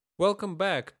Welcome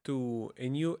back to a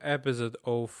new episode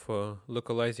of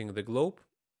Localizing the Globe.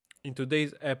 In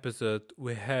today's episode,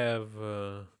 we have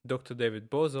Dr. David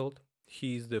Bosold.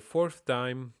 He's the fourth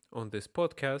time on this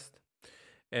podcast.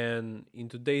 And in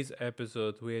today's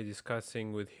episode, we are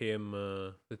discussing with him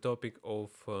the topic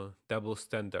of double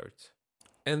standards.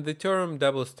 And the term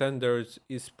double standards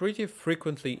is pretty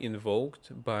frequently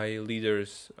invoked by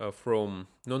leaders from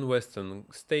non-Western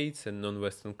states and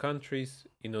non-Western countries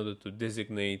in order to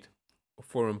designate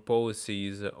foreign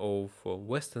policies of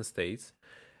Western states,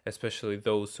 especially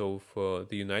those of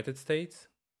the United States.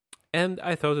 And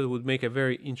I thought it would make a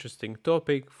very interesting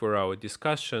topic for our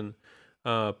discussion,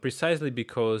 precisely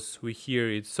because we hear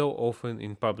it so often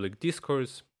in public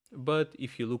discourse. But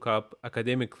if you look up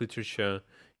academic literature,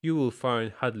 you will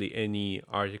find hardly any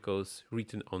articles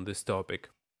written on this topic.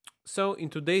 So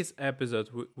in today's episode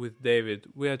with David,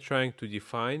 we are trying to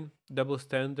define double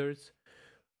standards.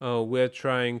 We are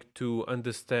trying to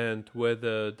understand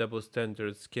whether double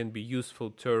standards can be a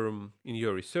useful term in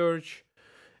your research,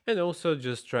 and also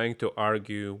just trying to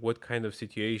argue what kind of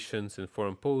situations in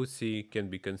foreign policy can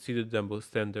be considered double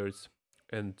standards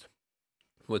and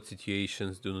what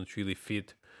situations do not really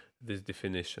fit this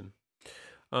definition.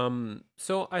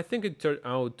 So I think it turned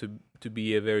out to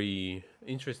be a very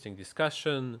interesting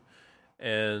discussion.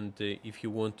 And if you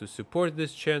want to support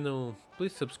this channel,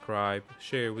 please subscribe,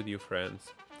 share with your friends,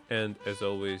 and as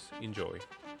always, enjoy.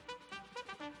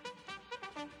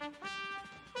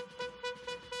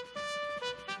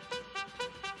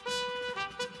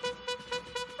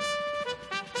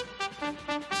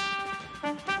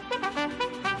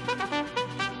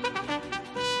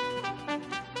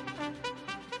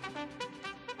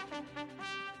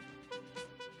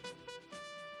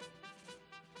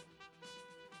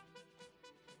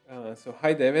 So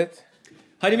hi David.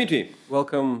 Hi Dimitri.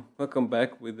 Welcome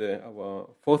back with our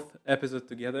fourth episode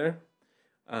together.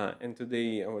 And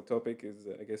today our topic is,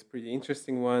 I guess, pretty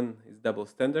interesting one. Is double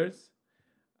standards.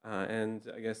 And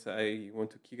I guess I want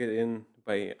to kick it in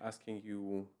by asking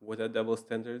you what are double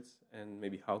standards, and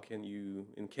maybe can you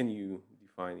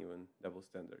define even double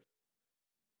standards?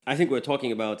 I think we're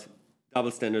talking about double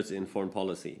standards in foreign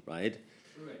policy, right?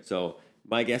 So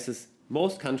my guess is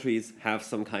most countries have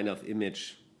some kind of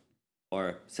image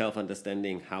or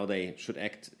self-understanding how they should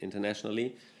act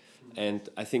internationally. And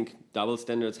I think double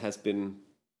standards has been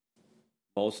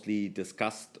mostly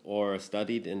discussed or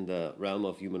studied in the realm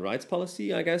of human rights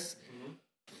policy, I guess. Mm-hmm.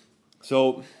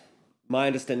 So my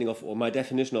understanding of, or my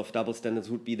definition of double standards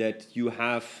would be that you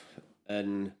have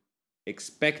an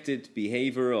expected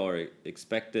behavior or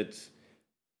expected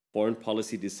foreign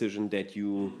policy decision that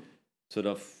you sort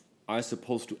of are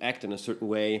supposed to act in a certain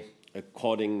way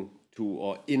according to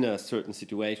or in a certain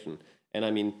situation. And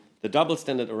I mean, the double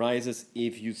standard arises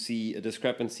if you see a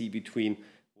discrepancy between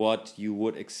what you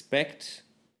would expect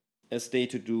a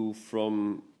state to do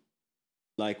from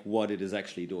like what it is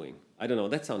actually doing. I don't know,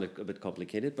 that sounded a bit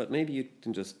complicated, but maybe you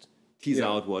can just tease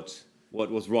out what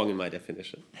was wrong in my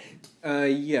definition.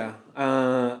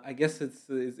 I guess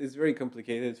it's very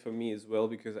complicated for me as well,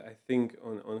 because I think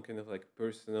on kind of like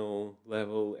personal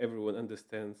level, everyone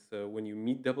understands when you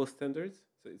meet double standards.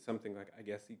 So it's something like, I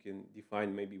guess you can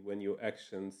define maybe when your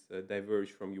actions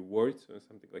diverge from your words, or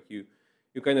something like you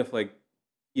kind of like,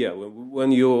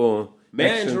 when your May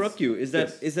actions, I interrupt you? Is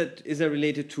that yes. is that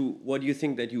related to what you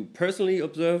think that you personally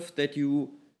observe that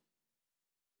you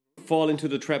fall into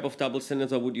the trap of double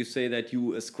standards, or would you say that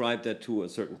you ascribe that to a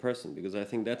certain person? Because I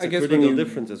think that's a critical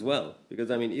difference as well.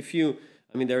 Because I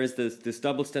mean, there is this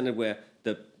double standard where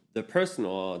the person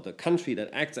or the country that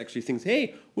acts actually thinks,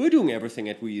 hey, we're doing everything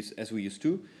as we used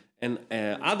to. And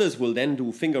others will then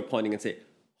do finger pointing and say,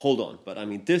 hold on, but I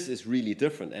mean, this is really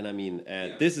different. And I mean,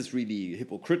 this is really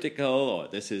hypocritical, or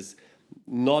this is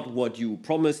not what you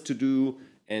promised to do.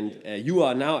 And you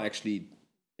are now actually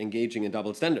engaging in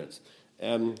double standards.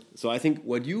 So I think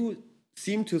what you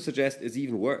seem to suggest is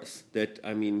even worse. That,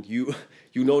 I mean, you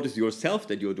notice yourself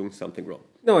that you're doing something wrong.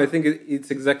 No, I think it's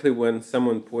exactly when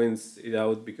someone points it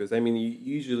out, because I mean,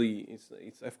 usually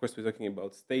it's of course we're talking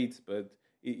about states, but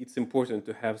it's important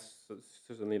to have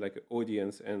certainly like an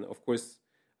audience, and of course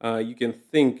you can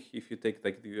think, if you take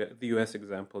like the US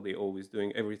example, they're always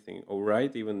doing everything all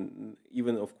right,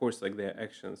 even of course like their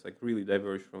actions like really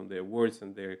diverge from their words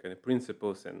and their kind of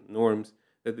principles and norms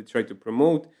that they try to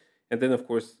promote, and then of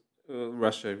course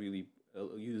Russia really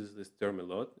uses this term a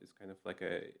lot. It's kind of like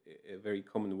a very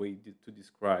common way to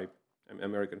describe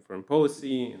American foreign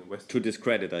policy and Western. To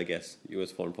discredit, I guess,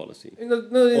 U.S. foreign policy.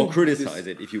 No, or criticize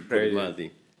it, if you put it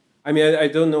mildly. I mean, I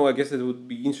don't know. I guess it would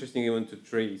be interesting even to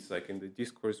trace, like in the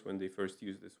discourse when they first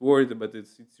use this word, but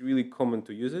it's really common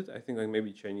to use it. I think like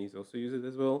maybe Chinese also use it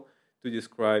as well to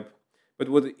describe. But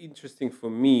what interesting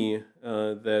for me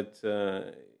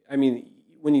that I mean,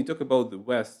 when you talk about the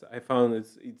West, I found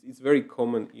it's very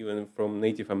common even from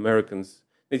Native Americans.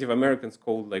 Native Americans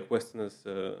called like Westerners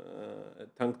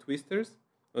tongue twisters,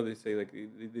 or they say like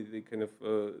they kind of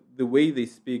the way they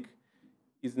speak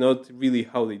is not really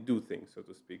how they do things, so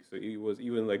to speak. So it was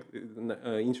even like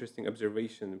an interesting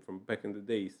observation from back in the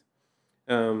days.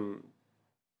 Um,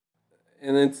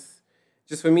 and it's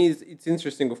just for me, it's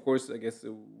interesting, of course. I guess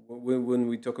when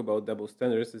we talk about double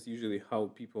standards, it's usually how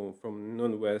people from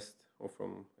non-West or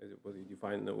from as it was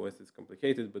defined non-West is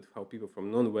complicated, but how people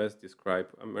from non-West describe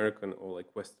American or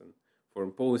like Western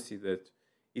foreign policy that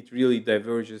it really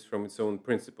diverges from its own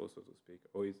principles, so to speak,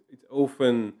 or it's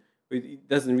often it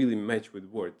doesn't really match with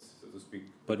words, so to speak.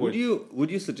 But Words. would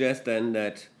you suggest then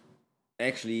that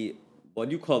actually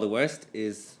what you call the West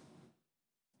is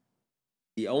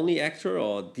the only actor,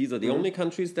 or these are the only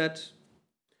countries that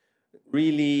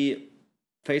really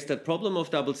face that problem of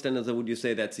double standards, or would you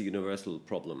say that's a universal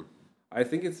problem? I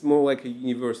think it's more like a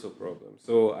universal problem.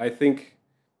 So I think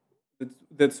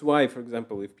that's why, for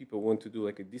example, if people want to do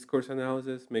like a discourse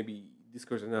analysis, maybe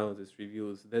discourse analysis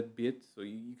reveals that bit, so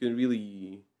you can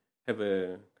really have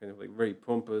a kind of like very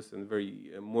pompous and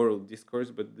very moral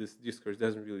discourse, but this discourse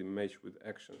doesn't really match with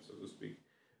action, so to speak.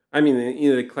 I mean,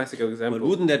 in a classical example, But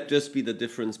wouldn't that just be the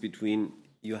difference between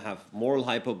you have moral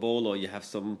hyperbole or you have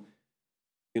some,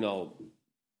 you know,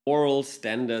 moral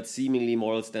standards, seemingly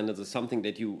moral standards, or something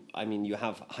that you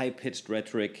have high-pitched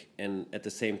rhetoric, and at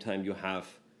the same time you have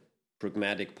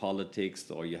pragmatic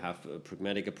politics, or you have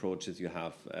pragmatic approaches, you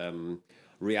have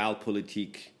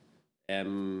realpolitik,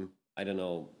 I don't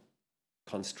know,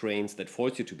 constraints that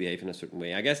force you to behave in a certain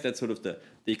way. I guess that's sort of the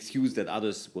excuse that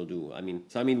others will do.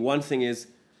 One thing is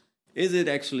it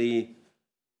actually,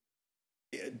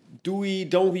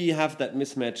 don't we have that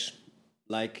mismatch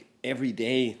like every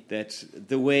day, that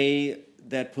the way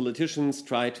that politicians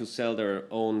try to sell their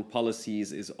own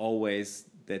policies is always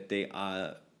that they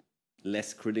are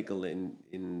less critical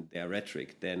in their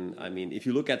rhetoric than, if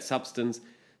you look at substance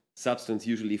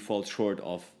usually falls short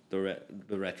of the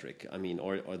rhetoric.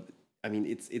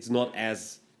 It's not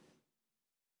as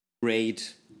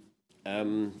great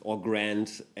or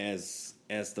grand as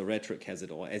the rhetoric has it,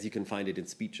 or as you can find it in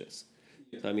speeches.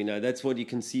 So, that's what you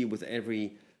can see with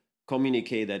every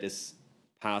communique that is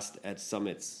passed at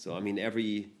summits. So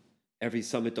every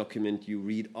summit document, you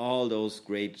read all those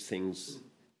great things,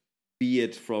 be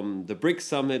it from the BRICS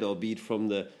summit, or be it from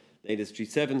the latest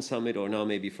G7 summit, or now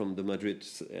maybe from the Madrid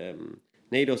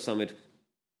NATO summit.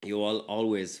 You will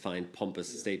always find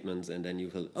pompous statements, and then you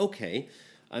feel, okay,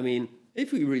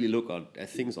 if we really look at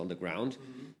things on the ground,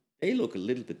 they look a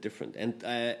little bit different. And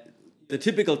the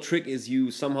typical trick is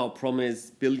you somehow promise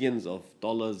billions of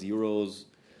dollars, euros,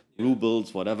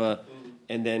 rubles, whatever,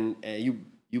 and then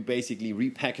you basically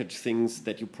repackage things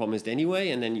that you promised anyway,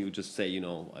 and then you just say,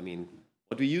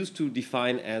 what we used to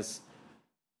define as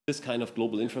this kind of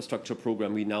global infrastructure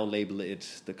program, we now label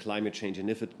it the climate change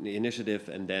initiative,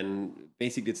 and then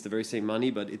basically it's the very same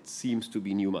money, but it seems to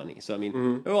be new money. So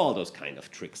there are all those kind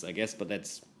of tricks, I guess, but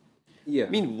that's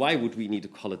why would we need to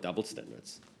call it double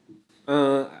standards?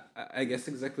 I guess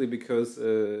exactly because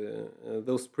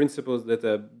those principles that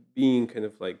are being kind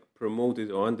of like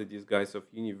promoted or under this guise of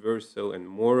universal and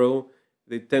moral,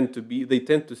 they tend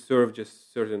to serve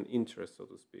just certain interests, so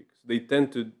to speak. So they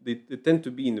tend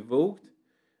to be invoked.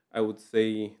 I would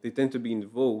say they tend to be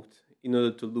invoked in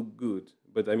order to look good.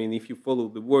 But if you follow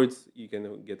the words, you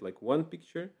can get like one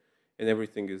picture, and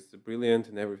everything is brilliant,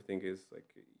 and everything is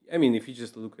like. If you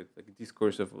just look at like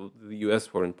discourse of the U.S.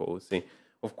 foreign policy,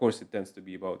 of course it tends to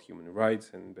be about human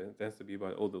rights and it tends to be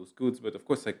about all those goods. But of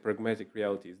course, like pragmatic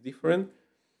reality is different.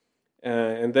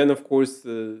 And then, of course,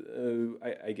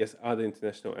 I guess other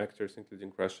international actors,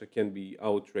 including Russia, can be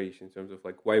outraged in terms of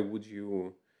like, why would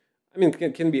you?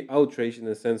 Can be outraged in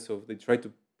the sense of they try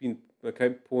to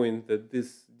point that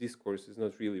this discourse is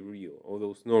not really real, or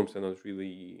those norms are not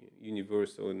really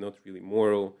universal and not really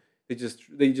moral. They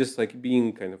just like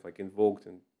being kind of like invoked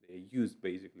and used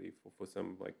basically for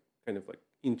some like kind of like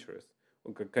interest,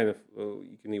 or kind of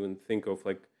you can even think of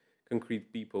like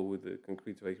concrete people with the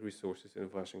concrete like resources in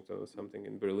Washington or something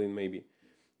in Berlin maybe,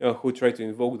 who try to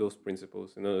invoke those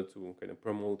principles in order to kind of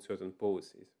promote certain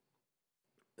policies.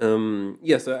 So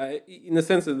in a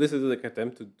sense, this is like an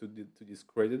attempt to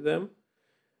discredit them,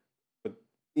 but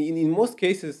in most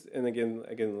cases, and again,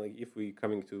 like if we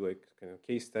coming to like kind of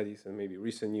case studies and maybe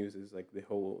recent news is like the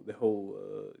whole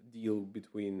deal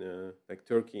between like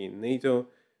Turkey and NATO,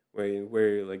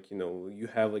 where like you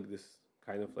have like this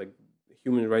kind of like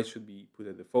human rights should be put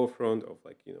at the forefront of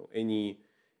like any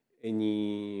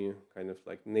kind of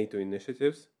like NATO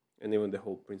initiatives, and even the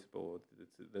whole principle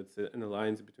that's an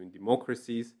alliance between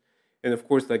democracies, and of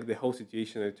course like the whole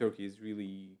situation in Turkey is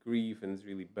really grief and it's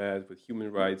really bad with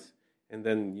human rights, and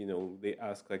then they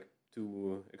ask like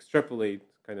to extrapolate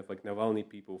kind of like Navalny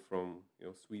people from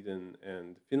Sweden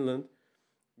and Finland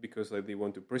because like they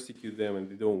want to persecute them and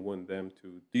they don't want them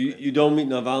to You don't mean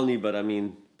Navalny, but I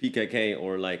mean PKK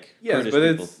or like yes,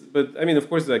 Kurdish people. but I mean, of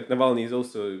course, like Navalny is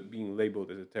also being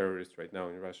labeled as a terrorist right now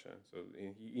in Russia. So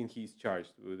he's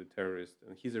charged with a terrorist,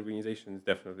 and his organization is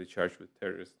definitely charged with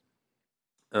terrorist.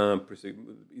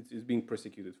 It's being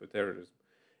persecuted for terrorism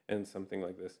and something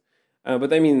like this.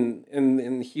 But I mean,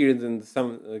 and here then some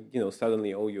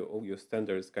suddenly all your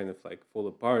standards kind of like fall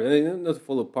apart, and not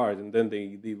fall apart, and then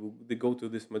they go to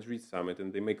this Madrid summit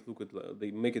and they make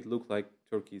it look like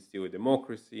Turkey is still a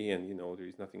democracy, and there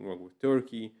is nothing wrong with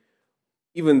Turkey,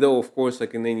 even though of course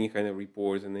like in any kind of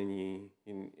reports and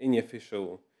any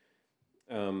official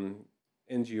um,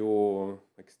 NGO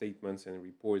like statements and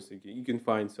reports, you can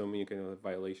find so many kind of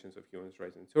violations of human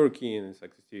rights in Turkey, and it's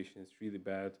like the situation is really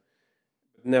bad.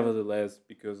 But nevertheless,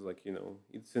 because like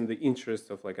it's in the interest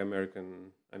of like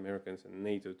Americans and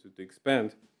NATO to expand,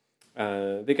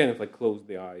 they kind of like close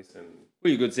the eyes and.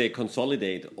 Well, you could say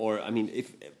consolidate, or I mean,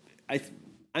 if I,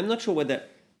 I'm not sure whether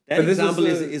that But this example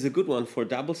is, is a good one for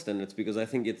double standards, because I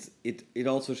think it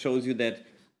also shows you that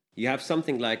you have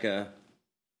something like a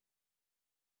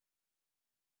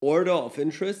order of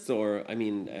interests, or I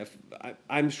mean,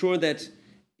 I'm sure that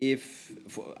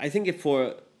I think if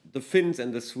for the Finns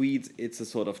and the Swedes, it's a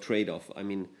sort of trade-off. I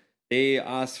mean, they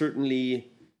are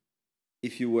certainly,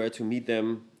 if you were to meet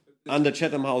them under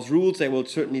Chatham House rules, they will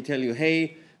certainly tell you,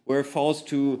 hey, we're forced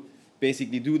to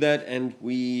basically do that, and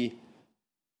we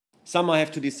somehow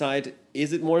have to decide,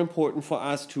 is it more important for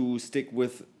us to stick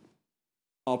with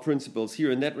our principles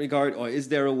here in that regard, or is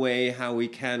there a way how we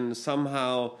can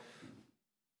somehow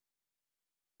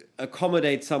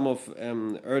accommodate some of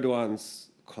Erdogan's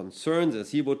concerns,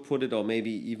 as he would put it, or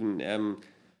maybe even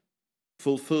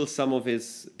fulfill some of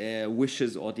his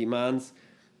wishes or demands,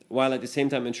 while at the same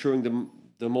time ensuring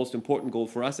the most important goal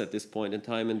for us at this point in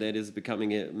time, and that is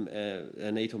becoming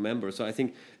a NATO member. So I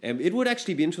think it would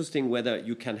actually be interesting whether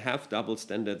you can have double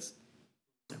standards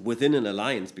within an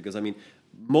alliance, because I mean,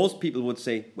 most people would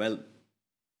say, well,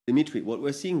 Dimitri, what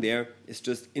we're seeing there is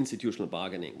just institutional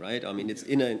bargaining, right? I mean, it's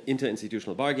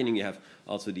interinstitutional bargaining. You have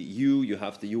also the EU, you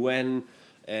have the UN.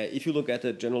 If you look at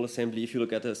the General Assembly, if you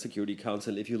look at the Security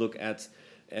Council, if you look at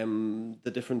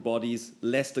the different bodies,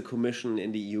 less the Commission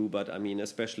in the EU, but I mean,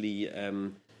 especially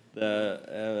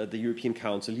the European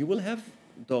Council, you will have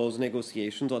those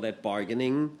negotiations or that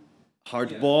bargaining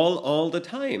hardball all the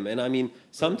time. And I mean,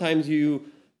 sometimes you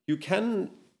can,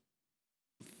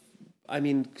 I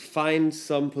mean, find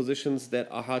some positions that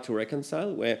are hard to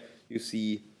reconcile, where you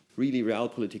see really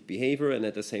realpolitik behavior, and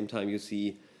at the same time you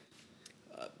see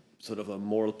sort of a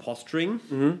moral posturing,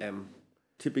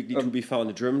 typically to be found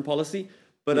in German policy.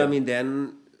 But I mean,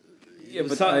 then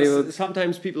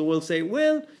sometimes people will say,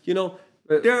 well,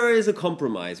 there is a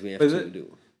compromise we have to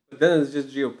do. But then it's just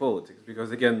geopolitics,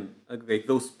 because again, like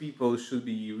those people should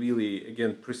be really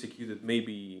again persecuted,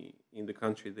 maybe in the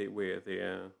country where they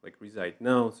like reside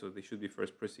now, so they should be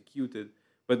first persecuted.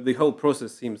 But the whole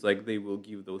process seems like they will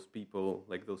give those people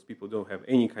don't have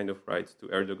any kind of rights to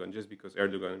Erdogan, just because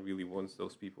Erdogan really wants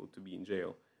those people to be in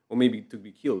jail or maybe to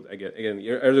be killed. Again,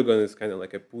 Erdogan is kind of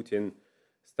like a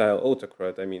Putin-style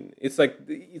autocrat. I mean, it's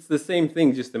the same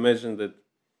thing. Just imagine that,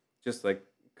 just like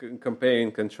compare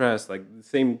and contrast, like the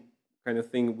same kind of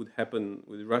thing would happen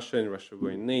with Russia, and Russia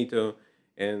were in NATO,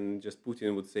 and just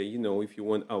Putin would say, if you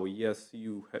want our yes,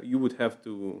 you would have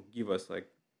to give us like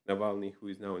Navalny, who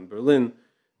is now in Berlin,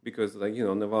 because like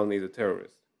Navalny is a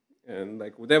terrorist, and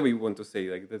like whatever you want to say,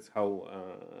 like that's how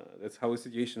a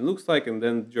situation looks like, and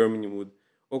then Germany would,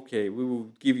 okay, we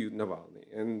will give you Navalny,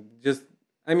 and just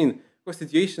I mean, the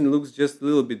situation looks just a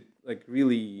little bit like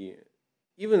really,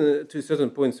 even to a certain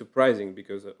point, surprising,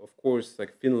 because of course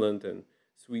like Finland and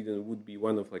Sweden would be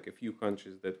one of like a few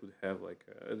countries that would have like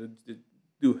that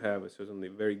do have a certainly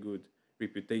very good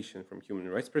reputation from human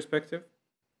rights perspective.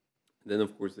 Then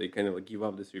of course they kind of like give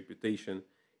up this reputation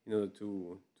in order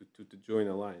to join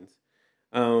alliance.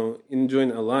 In join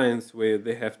alliance where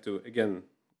they have to again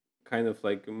kind of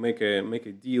like make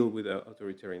a deal with an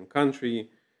authoritarian country,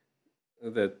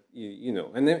 that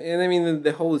and I mean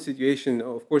the whole situation.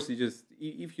 Of course,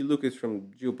 if you look at it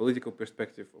from geopolitical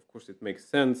perspective, of course it makes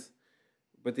sense.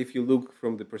 But if you look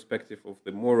from the perspective of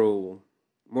the moral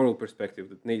perspective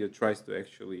that NATO tries to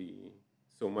actually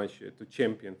so much to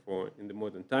champion for in the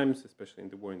modern times, especially in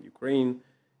the war in Ukraine,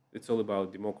 it's all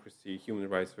about democracy, human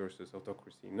rights versus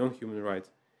autocracy, non-human rights.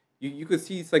 You could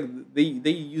see it's like they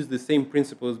use the same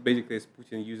principles basically as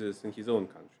Putin uses in his own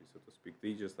country, so to speak.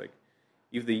 They just like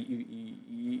if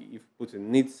Putin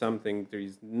needs something, there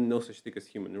is no such thing as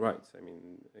human rights. I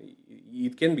mean,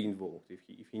 it can be involved if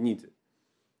he needs it.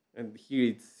 And here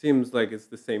it seems like it's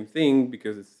the same thing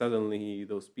because it's suddenly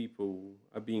those people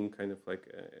are being kind of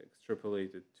like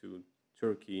extrapolated to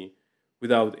Turkey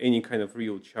without any kind of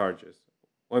real charges.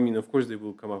 Well, I mean, of course, they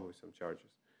will come up with some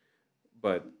charges,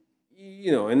 but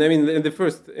and I mean,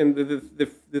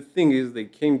 the thing is, they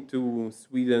came to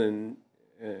Sweden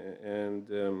and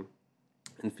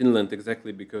Finland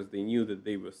exactly because they knew that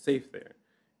they were safe there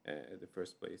at the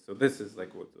first place. So this is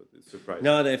like what surprised.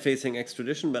 Now they're facing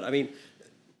extradition, but I mean,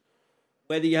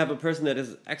 whether you have a person that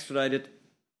is extradited,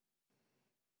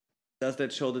 does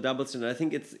that show the double standard? I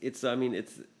think it's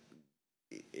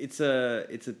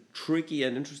a tricky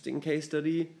and interesting case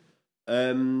study.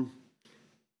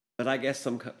 But I guess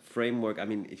some framework, I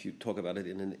mean, if you talk about it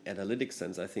in an analytic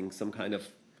sense, I think some kind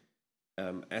of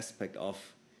aspect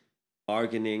of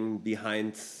bargaining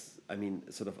behind, I mean,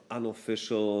 sort of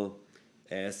unofficial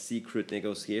secret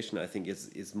negotiation, I think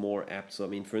is more apt. So, I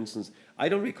mean, for instance, I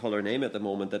don't recall her name at the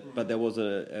moment, but there was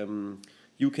a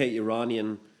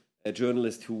UK-Iranian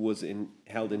journalist who was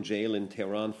held in jail in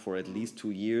Tehran for at least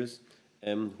 2 years,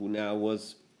 who now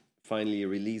was finally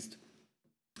released.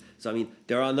 So, I mean,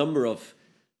 there are a number of,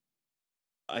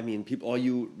 I mean, people, or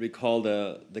you recall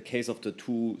the case of the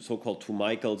so-called two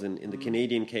Michaels in the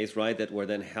Canadian case, right, that were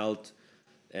then held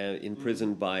in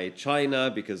prison by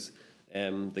China because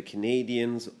the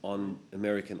Canadians on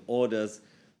American orders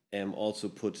also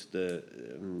put the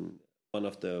one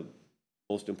of the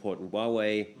most important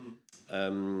Huawei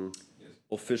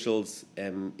officials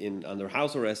under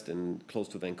house arrest and close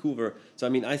to Vancouver. So I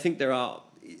mean, I think there are,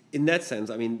 in that sense,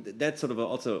 I mean, that's sort of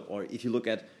also, or if you look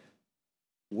at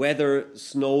whether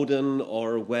Snowden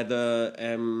or whether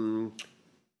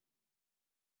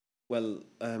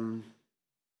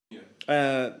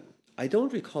I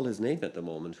don't recall his name at the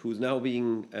moment, who's now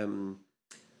being Julian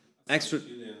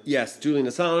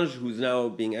Assange, who's now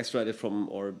being extradited from,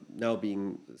 or now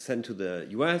being sent to the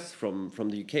US from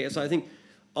the UK. So I think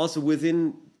also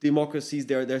within democracies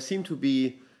there seem to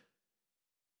be,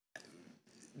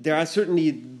 there are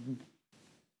certainly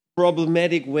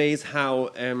problematic ways how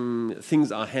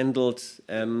things are handled,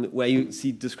 where you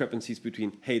see discrepancies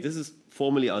between, hey, this is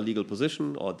formally our legal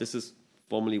position, or this is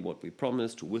formally what we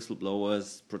promised to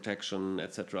whistleblowers, protection,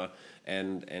 etc.,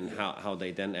 and how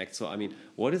they then act. So, I mean,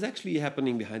 what is actually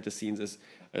happening behind the scenes is,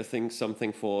 I think,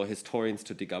 something for historians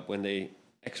to dig up when they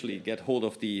actually get hold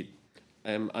of the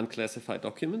unclassified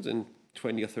documents in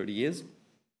 20 or 30 years.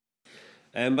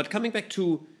 But coming back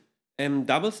to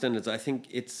double standards, I think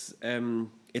it's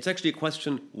actually a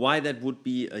question why that would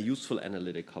be a useful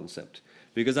analytic concept.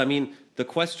 Because, I mean, the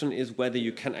question is whether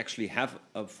you can actually have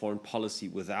a foreign policy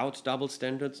without double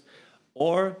standards,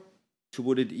 or to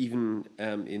put it even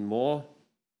in more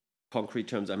concrete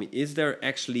terms, I mean, is there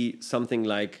actually something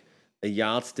like a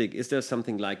yardstick? Is there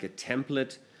something like a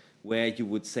template where you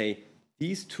would say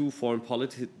these two foreign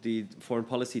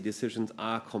policy decisions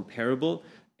are comparable?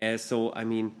 So, I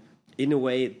mean, in a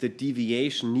way, the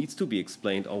deviation needs to be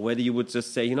explained, or whether you would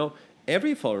just say,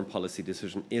 every foreign policy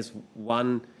decision is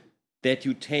one that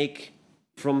you take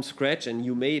from scratch, and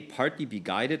you may partly be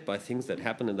guided by things that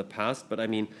happened in the past, but I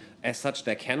mean, as such,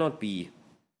 there cannot be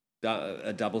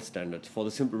a double standard, for the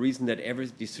simple reason that every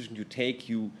decision you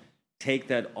take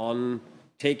that on,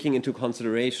 taking into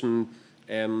consideration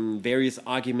various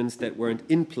arguments that weren't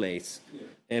in place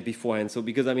beforehand. So,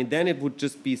 because I mean, then it would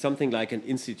just be something like an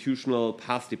institutional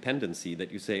path dependency,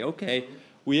 that you say, okay,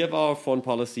 we have our foreign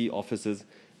policy offices,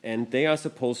 and they are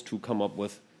supposed to come up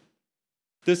with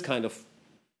this kind of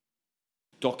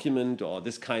document or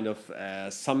this kind of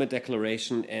summit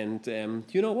declaration, and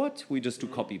you know what? We just do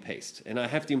copy-paste. And I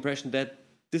have the impression that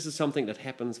this is something that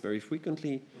happens very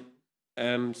frequently.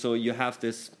 So you have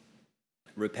this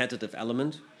repetitive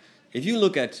element. If you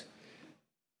look at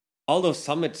all those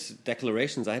summit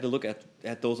declarations, I had to look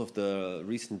at those of the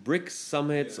recent BRICS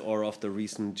summits or of the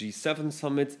recent G7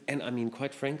 summits, and I mean,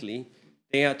 quite frankly,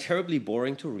 they are terribly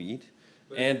boring to read.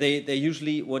 And they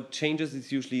usually, what changes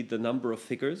is usually the number of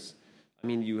figures. I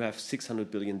mean, you have 600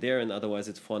 billion there, and otherwise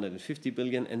it's 450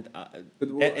 billion, and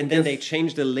then they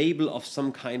change the label of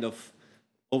some kind of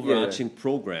overarching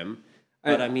program.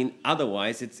 But I mean,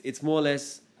 otherwise, it's more or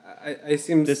less I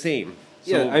seem the same.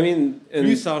 Yeah, So, I mean,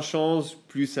 plus ça change,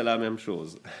 plus c'est la même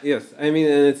chose. yes, I mean,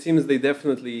 and it seems they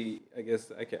definitely. I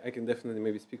guess I can definitely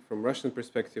maybe speak from Russian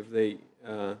perspective.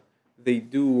 They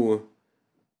do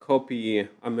copy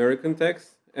American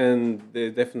text, and they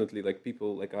definitely like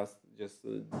people like us just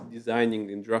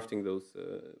designing and drafting those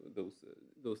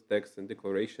texts and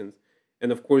declarations.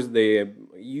 And of course, they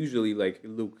usually like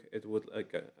look at what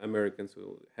like Americans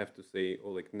will have to say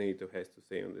or like NATO has to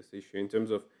say on this issue in terms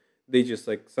of they just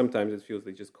like sometimes it feels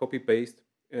they just copy paste,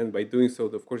 and by doing so,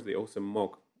 of course, they also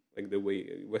mock like the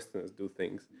way Westerners do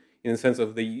things in the sense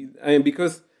of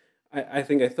because I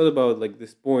think I thought about like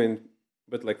this point,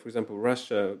 but like for example,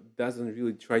 Russia doesn't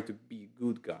really try to be a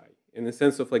good guy in the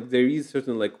sense of like there is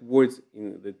certain like words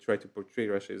in that try to portray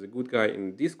Russia as a good guy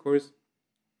in discourse,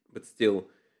 but still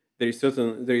there is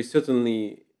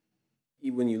certainly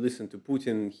when you listen to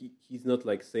Putin, he's not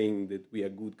like saying that we are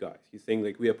good guys. He's saying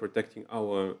like we are protecting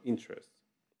our interests.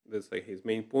 That's like his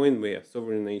main point. We are a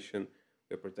sovereign nation.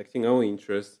 We are protecting our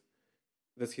interests.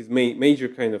 That's his major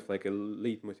kind of like a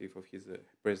leitmotif of his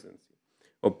presidency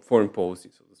or foreign policy,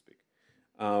 so to speak.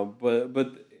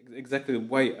 But exactly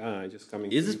why just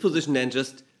coming. Is this position then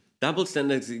just double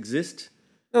standards exist?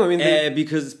 No, I mean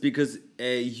because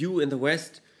you in the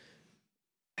West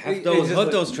have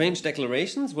those strange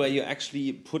declarations where you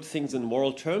actually put things in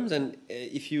moral terms, and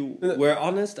if you were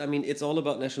honest, I mean, it's all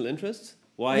about national interests.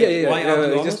 Why? Why are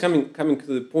you honest? Just coming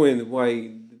to the point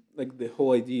why like the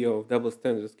whole idea of double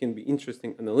standards can be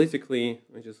interesting analytically,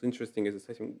 or just interesting as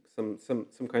some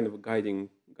kind of a guiding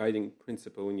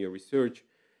principle in your research,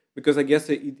 because I guess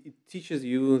it teaches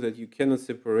you that you cannot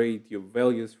separate your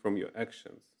values from your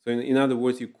actions. So in other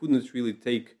words, you couldn't really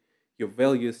take your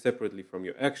values separately from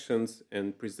your actions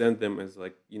and present them as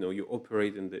like you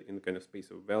operate in the kind of space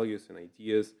of values and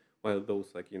ideas, while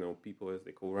those like people as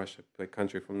they call Russia, like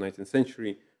country from 19th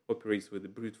century, operates with the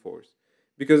brute force.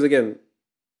 Because again,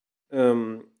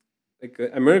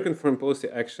 American foreign policy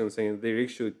actions, and they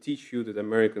actually teach you that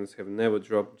Americans have never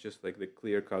dropped just like the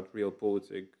clear cut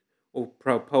realpolitik or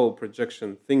power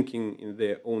projection thinking in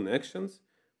their own actions,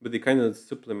 but they kind of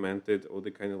supplement it, or they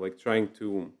kind of like trying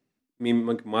to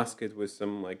mask it with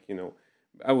some like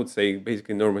I would say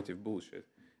basically normative bullshit.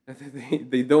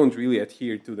 They don't really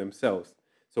adhere to themselves.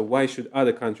 So why should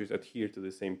other countries adhere to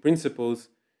the same principles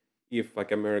if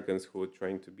like Americans who are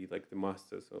trying to be like the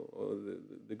masters or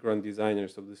the grand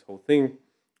designers of this whole thing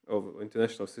of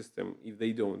international system, if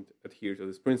they don't adhere to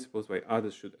these principles, why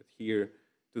others should adhere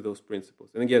to those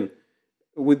principles? And again,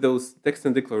 with those texts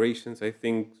and declarations, I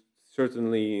think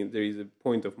certainly there is a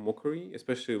point of mockery,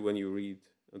 especially when you read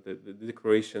the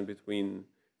declaration between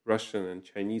Russian and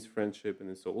Chinese friendship, and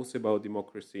it's also about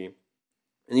democracy.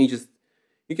 And you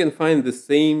can find the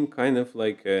same kind of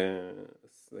like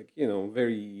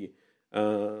very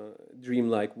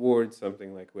dreamlike words,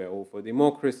 something like we're all for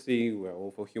democracy, we're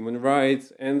all for human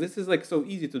rights, and this is like so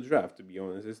easy to draft. To be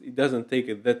honest, it doesn't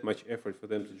take that much effort for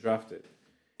them to draft it.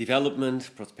 Development,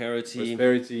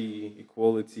 prosperity,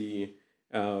 equality,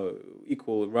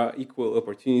 equal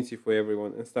opportunity for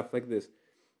everyone, and stuff like this.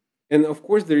 And of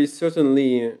course, there is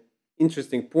certainly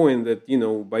interesting point that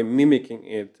by mimicking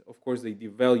it, of course, they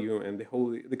devalue and they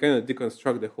kind of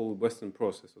deconstruct the whole Western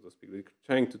process, so to speak. They're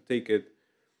trying to take it,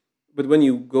 but when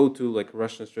you go to like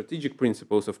Russian strategic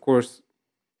principles, of course,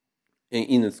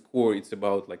 in its core, it's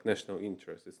about like national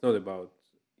interest. It's not about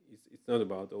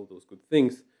all those good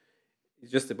things.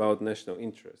 It's just about national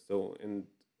interest. So and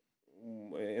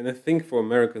I think for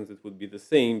Americans it would be the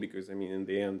same, because I mean in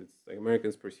the end it's like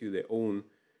Americans pursue their own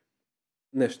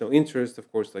national interest, of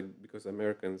course, like because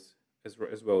Americans as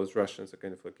well as Russians are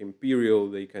kind of like imperial.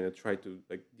 They kind of try to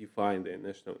like define their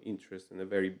national interest in a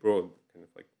very broad kind of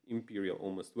like imperial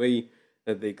almost way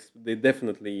that they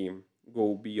definitely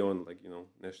go beyond like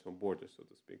national borders, so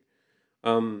to speak.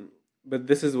 But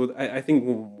this is what I think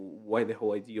why the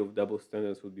whole idea of double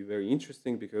standards would be very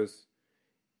interesting, because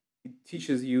it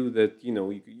teaches you that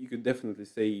you could definitely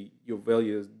say your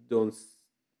values don't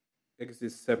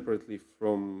exist separately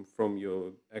from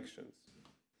your actions.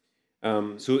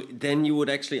 So then you would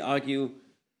actually argue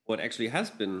what actually has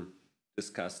been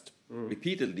discussed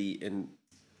repeatedly in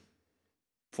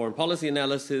foreign policy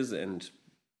analysis and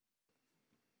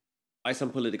by some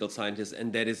political scientists,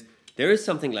 and that is there is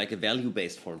something like a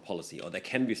value-based foreign policy, or there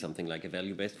can be something like a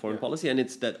value-based foreign policy, and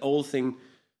it's that old thing,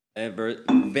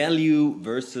 value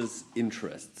versus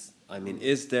interests. I mean,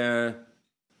 is there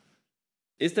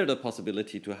the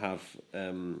possibility to have,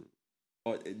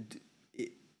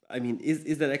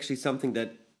 is that actually something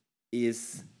that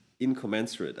is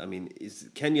incommensurate? I mean,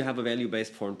 can you have a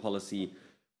value-based foreign policy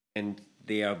and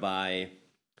thereby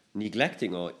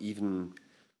neglecting or even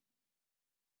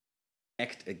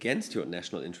act against your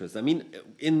national interests. I mean,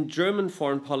 in German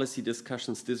foreign policy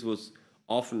discussions, this was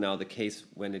often now the case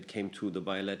when it came to the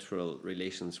bilateral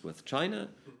relations with China.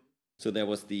 So there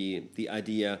was the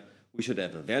idea we should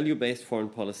have a value-based foreign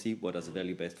policy. What does a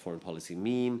value-based foreign policy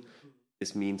mean?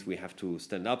 This means we have to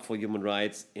stand up for human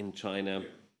rights in China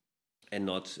and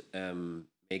not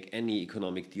make any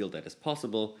economic deal that is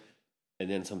possible. And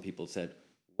then some people said,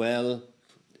 well,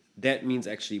 that means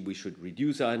actually we should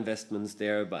reduce our investments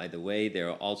there. By the way,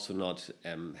 they're also not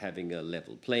having a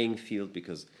level playing field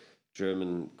because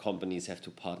German companies have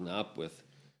to partner up with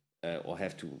or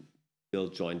have to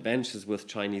build joint ventures with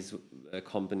Chinese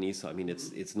companies. So, I mean,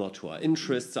 it's not to our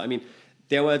interests. I mean,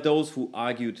 there were those who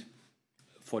argued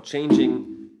for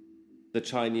changing the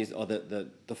Chinese or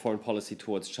the foreign policy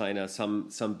towards China.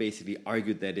 Some basically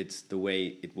argued that it's the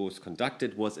way it was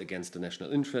conducted was against the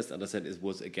national interest. Others said it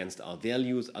was against our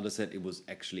values. Others said it was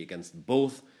actually against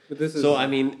both. But this is, so I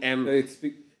mean, and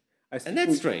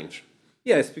that's strange.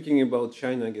 Yeah, speaking about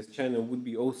China, I guess China would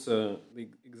be also the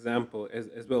example,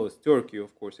 as well as Turkey,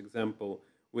 of course, example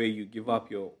where you give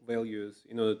up your values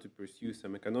in order to pursue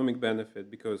some economic benefit.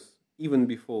 Because even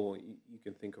before, you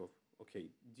can think of, okay,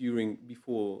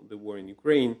 before the war in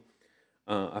Ukraine,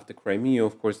 after Crimea,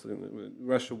 of course,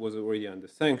 Russia was already under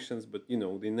sanctions, but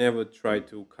they never tried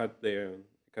to cut their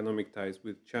economic ties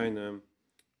with China.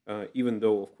 Even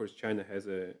though, of course, China has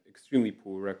an extremely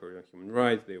poor record on human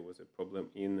rights. There was a problem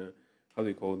in how do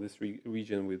you call this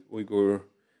region with Uyghur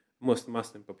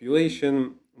Muslim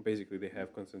population. Basically, they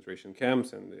have concentration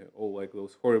camps, and they're all like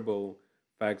those horrible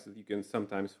facts that you can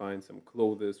sometimes find some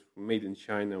clothes made in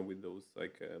China with those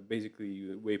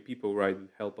basically where people write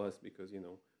 "help us" because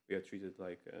we are treated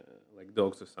like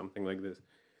dogs or something like this.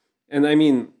 And I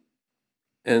mean,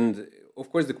 and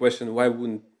of course the question, why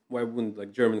wouldn't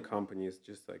like German companies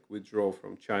just like withdraw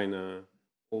from China,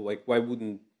 or like why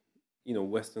wouldn't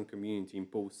Western community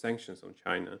impose sanctions on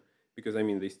China? Because I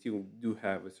mean they still do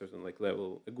have a certain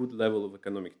a good level of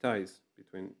economic ties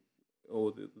between.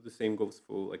 The same goes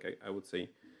for I would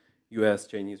say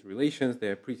U.S.-Chinese relations. They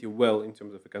are pretty well in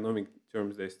terms of economic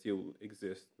terms. They still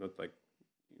exist, not like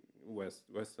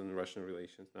Western-Russian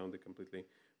relations. Now they're completely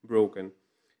broken.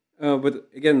 But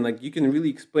again, like you can really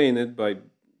explain it by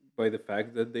the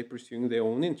fact that they're pursuing their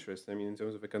own interests. I mean, in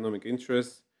terms of economic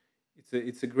interests,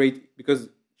 it's a great, because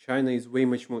China is way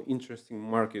much more interesting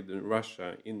market than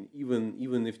Russia.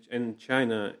 Even if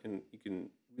China, and you can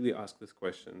really ask this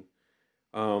question.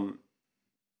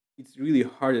 It's really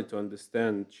harder to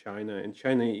understand China, and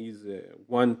China is a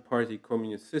one-party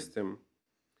communist system.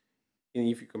 And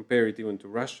if you compare it even to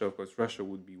Russia, of course, Russia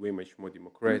would be way much more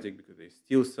democratic because there's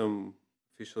still some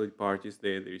official parties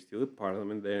there. There is still a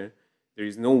parliament there. There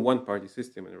is no one-party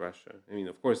system in Russia. I mean,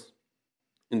 of course,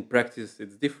 in practice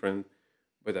it's different,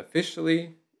 but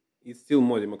officially it's still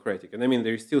more democratic. And I mean,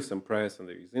 there is still some press and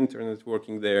there is internet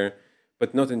working there,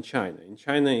 but not in China. In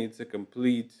China, it's a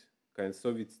complete kind of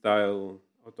Soviet-style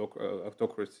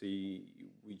autocracy,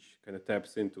 which kind of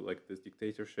taps into like this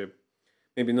dictatorship,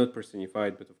 maybe not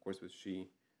personified, but of course with Xi,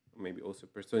 maybe also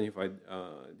personified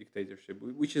dictatorship,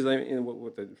 which is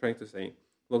what I'm trying to say.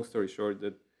 Long story short,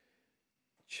 that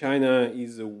China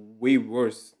is a way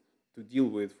worse to deal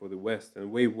with for the West,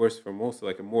 and way worse from also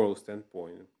like a moral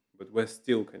standpoint. But West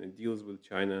still kind of deals with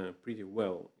China pretty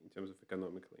well in terms of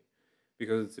economically,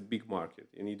 because it's a big market,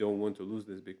 and you don't want to lose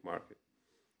this big market.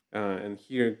 And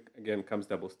here again comes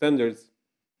double standards,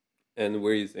 and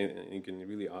you can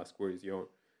really ask where is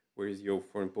your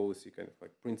foreign policy kind of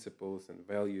like principles and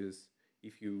values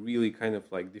if you really kind of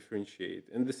like differentiate.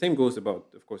 And the same goes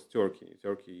about, of course, Turkey.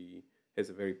 Turkey has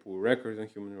a very poor record on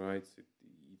human rights.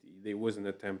 There was an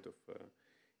attempt of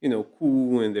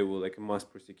coup, and there was like a mass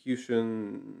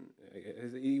persecution.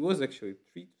 It was actually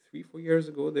 4 years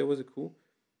ago there was a coup.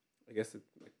 I guess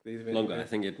Longer. I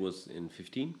think it was in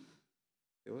 15.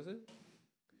 Was it?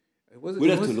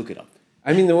 We'll have to look it up.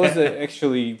 I mean, there was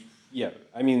actually, yeah.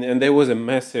 I mean, and there was a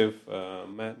massive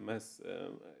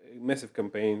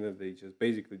campaign that they just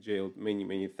basically jailed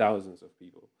many thousands of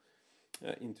people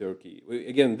in Turkey.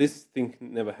 Again, this thing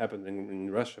never happened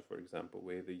in Russia, for example,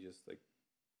 where they just like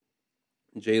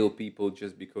jail people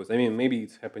just because. I mean, maybe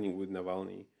it's happening with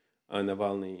Navalny kind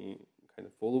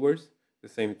of followers. The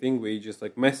same thing where you just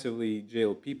like massively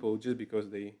jail people just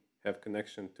because they have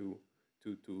connection to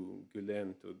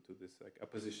Gulen, to this like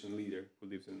opposition leader who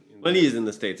lives in well, he is in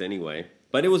the States anyway,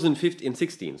 but it was in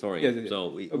 16. Sorry, yeah. So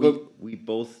we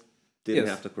both didn't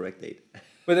have the correct date.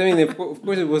 But I mean, of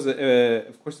course, it was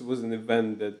an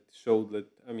event that showed that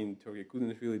Turkey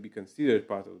couldn't really be considered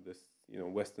part of this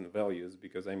Western values,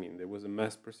 because there was a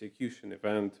mass persecution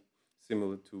event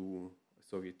similar to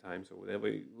Soviet times or whatever,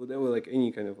 like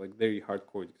any kind of like very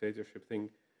hardcore dictatorship thing,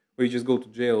 where you just go to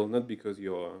jail not because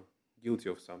you're guilty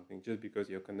of something, just because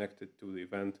you're connected to the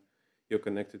event, you're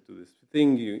connected to this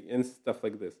thing, and stuff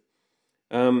like this.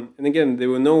 And again, there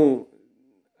were no,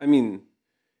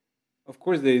 of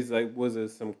course,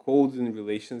 was some codes in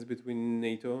relations between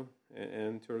NATO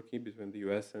and Turkey, between the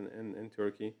US and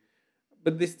Turkey,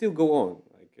 but they still go on.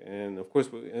 And of course,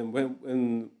 and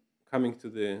when coming to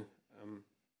the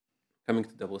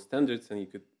double standards, and you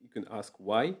can ask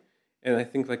why. And I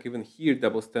think like even here,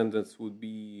 double standards would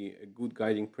be a good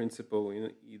guiding principle.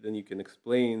 Then you can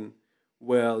explain,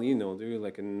 well, there is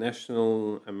like a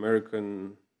national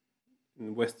American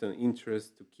Western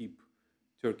interest to keep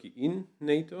Turkey in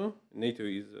NATO. NATO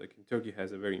is Turkey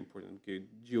has a very important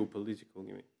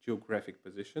geopolitical, geographic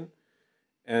position,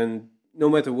 and no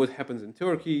matter what happens in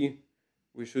Turkey,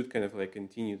 we should kind of like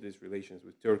continue these relations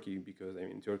with Turkey, because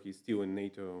Turkey is still a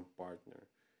NATO partner,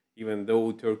 even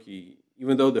though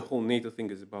the whole NATO thing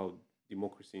is about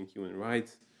democracy and human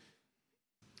rights.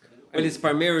 Well, it's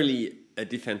primarily a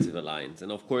defensive alliance,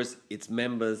 and of course, its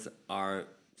members are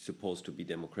supposed to be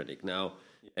democratic. Now,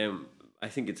 I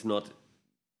think it's not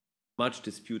much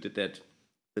disputed that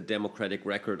the democratic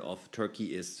record of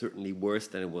Turkey is certainly worse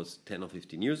than it was 10 or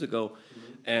 15 years ago.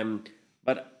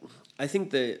 But I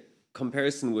think the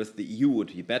comparison with the EU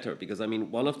would be better, because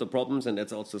one of the problems, and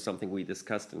that's also something we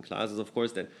discussed in class, is of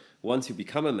course that once you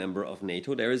become a member of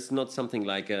NATO, there is not something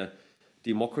like a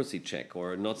democracy check,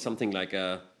 or not something like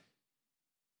a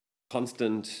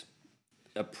constant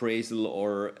appraisal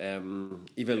or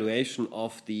evaluation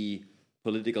of the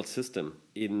political system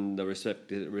in the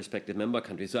respective member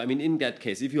countries. So in that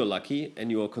case, if you're lucky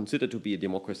and you are considered to be a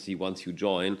democracy once you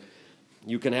join,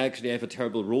 you can actually have a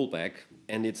terrible rollback,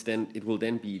 and it will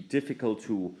then be difficult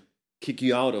to kick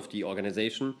you out of the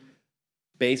organization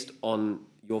based on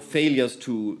your failures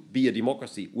to be a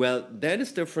democracy. Well, that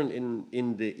is different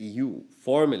in the EU,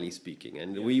 formally speaking.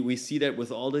 And we see that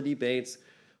with all the debates,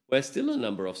 where still a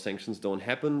number of sanctions don't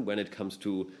happen when it comes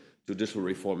to judicial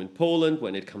reform in Poland,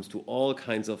 when it comes to all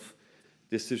kinds of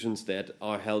decisions that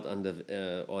are held under,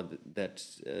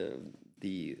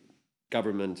 the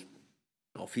government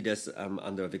of Fidesz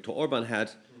under Viktor Orban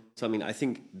had. So, I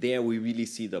think there we really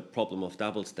see the problem of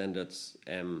double standards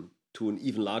to an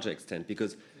even larger extent,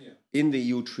 because in the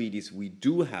EU treaties we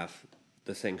do have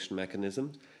the sanction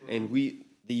mechanism, and the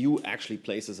EU actually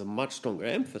places a much stronger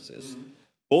emphasis,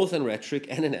 both in rhetoric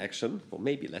and in action, or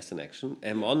maybe less in action,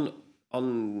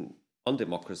 on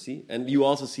democracy. And you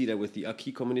also see that with the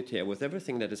acquis communautaire, with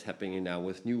everything that is happening now,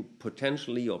 with new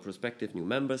potentially or prospective new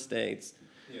member states.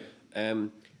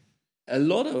 A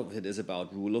lot of it is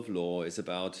about rule of law, is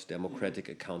about democratic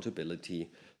accountability.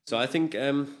 So I think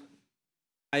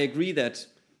I agree that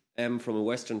from a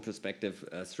Western perspective,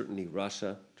 certainly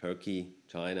Russia, Turkey,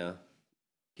 China,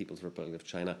 People's Republic of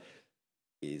China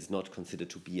is not considered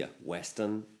to be a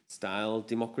Western-style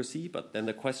democracy. But then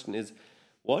the question is,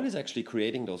 what is actually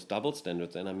creating those double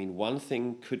standards? And one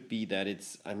thing could be that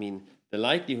it's, the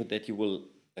likelihood that you will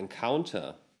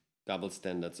encounter double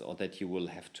standards, or that you will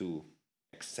have to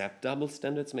accept double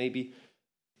standards maybe,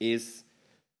 is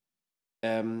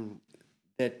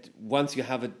that once you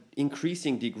have an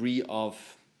increasing degree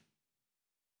of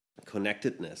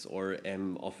connectedness or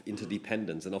of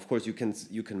interdependence, and of course you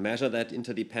can measure that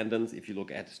interdependence if you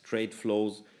look at trade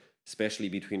flows, especially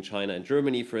between China and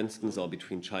Germany, for instance, or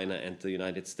between China and the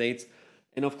United States.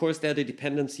 And of course, there the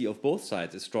dependency of both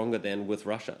sides is stronger than with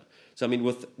Russia. So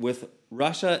with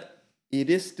Russia, it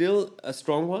is still a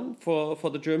strong one for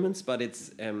the Germans, but it's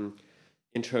in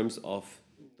terms of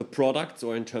the products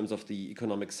or in terms of the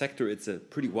economic sector, it's a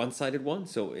pretty one-sided one.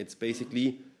 So it's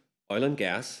basically oil and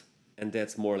gas, and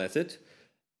that's more or less it.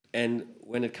 And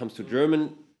when it comes to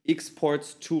German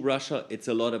exports to Russia, it's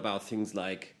a lot about things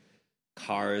like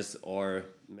cars or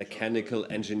mechanical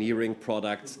engineering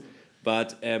products,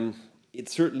 but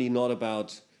it's certainly not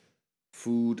about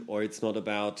food, or it's not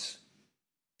about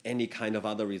any kind of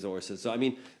other resources. So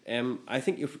I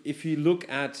think if you look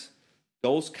at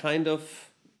those kind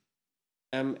of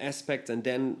aspects, and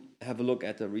then have a look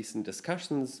at the recent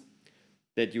discussions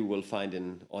that you will find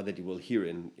that you will hear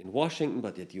in Washington,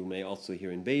 but that you may also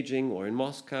hear in Beijing or in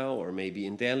Moscow or maybe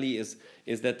in Delhi, is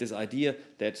that this idea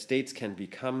that states can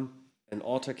become an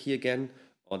autarky again,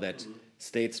 or that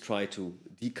states try to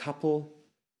decouple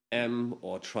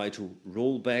or try to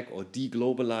roll back or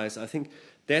deglobalize. I think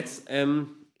that's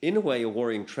in a way a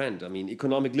worrying trend.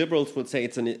 Economic liberals would say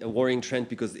it's a worrying trend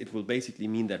because it will basically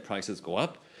mean that prices go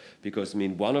up. Because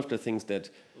one of the things that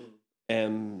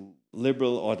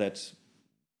liberal or that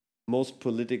most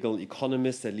political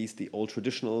economists, at least the old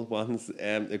traditional ones,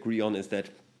 agree on, is that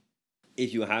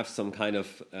if you have some kind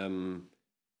of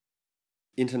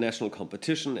international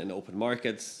competition and open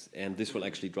markets, and this will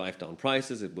actually drive down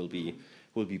prices, it will be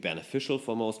beneficial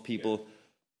for most people.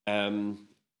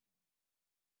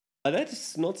 That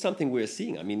is not something we're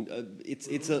seeing. I mean,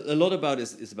 it's a lot about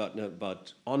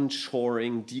about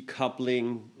onshoring,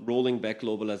 decoupling, rolling back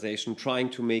globalization, trying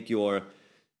to make your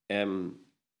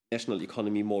national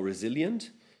economy more resilient.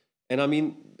 And I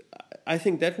mean, I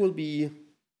think that will be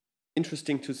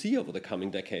interesting to see over the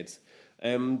coming decades.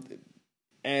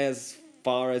 As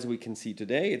far as we can see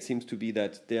today, it seems to be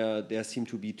that there seem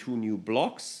to be two new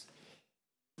blocks.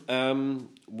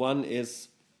 One is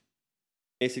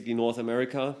basically North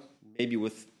America, maybe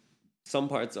with some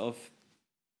parts of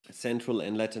Central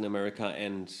and Latin America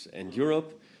and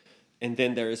Europe. And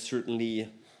then there is certainly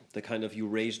the kind of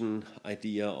Eurasian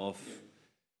idea of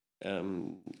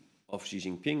Xi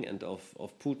Jinping and of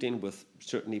Putin, with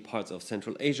certainly parts of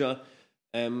Central Asia.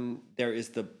 There is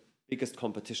the biggest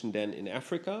competition then in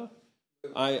Africa,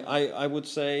 I would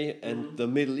say, and the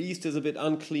Middle East is a bit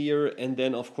unclear, and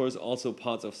then of course also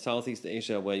parts of Southeast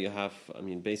Asia where you have, I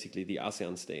mean, basically the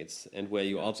ASEAN states, and where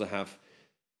you also have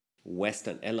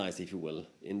Western allies, if you will,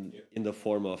 in the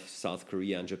form of South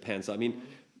Korea and Japan. So I mean,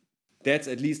 that's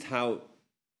at least how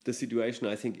the situation,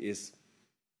 I think, is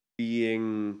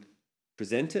being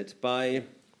presented by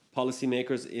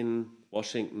policymakers in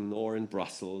Washington or in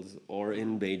Brussels or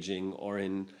in Beijing or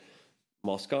in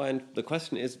Moscow. And the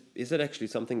question is that actually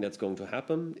something that's going to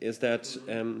happen? Is that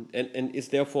and is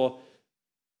therefore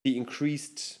the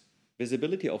increased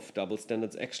visibility of double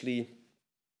standards actually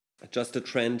just a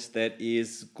trend that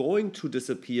is going to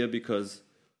disappear because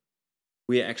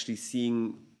we're actually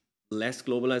seeing less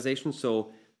globalization?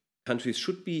 So countries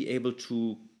should be able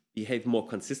to behave more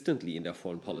consistently in their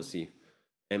foreign policy,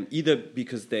 either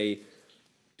because they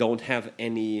don't have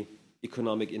any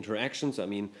economic interactions. I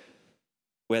mean,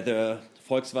 whether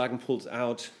Volkswagen pulls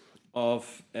out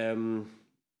of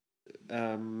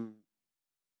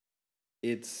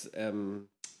its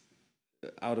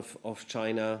out of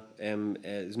China,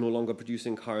 is no longer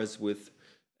producing cars with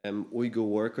Uyghur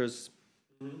workers.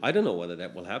 I don't know whether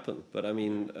that will happen, but I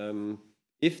mean,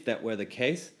 if that were the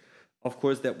case, of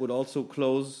course, that would also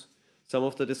close some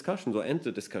of the discussions or end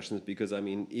the discussions, because I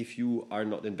mean, if you are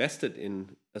not invested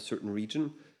in a certain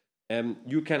region,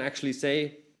 you can actually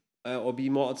say or be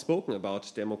more outspoken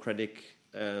about democratic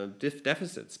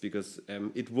deficits, because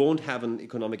it won't have an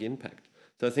economic impact.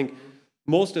 So I think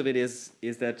most of it is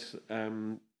that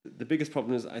the biggest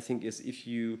problem is, I think, is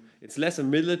it's less a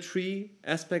military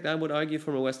aspect, I would argue,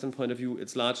 from a Western point of view.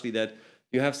 It's largely that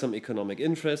you have some economic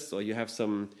interests, or you have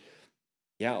some,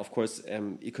 of course,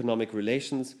 economic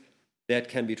relations that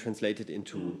can be translated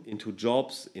into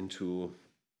jobs, into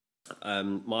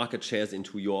market shares,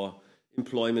 into your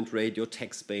employment rate, your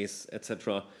tax base,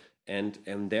 etc. And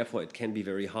therefore, it can be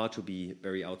very hard to be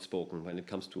very outspoken when it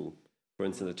comes to, for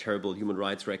instance, a terrible human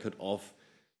rights record of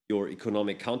your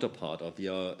economic counterpart, of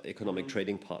your economic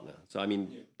trading partner. So I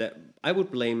mean, that I would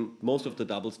blame most of the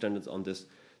double standards on this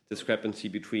discrepancy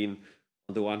between,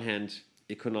 on the one hand,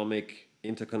 economic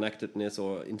interconnectedness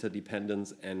or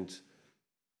interdependence, and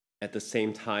at the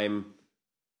same time,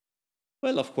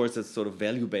 well, of course, it's sort of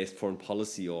value-based foreign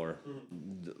policy, or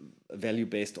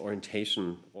value-based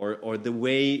orientation, or the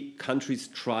way countries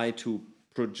try to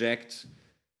project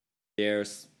their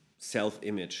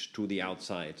self-image to the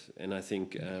outside. And I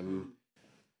think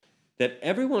that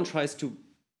everyone tries to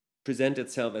present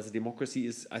itself as a democracy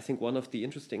is, I think, one of the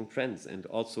interesting trends. And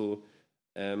also,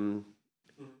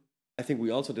 I think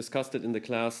we also discussed it in the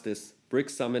class, this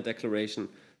BRICS Summit declaration,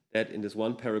 that in this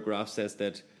one paragraph says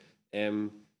that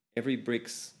every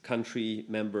BRICS country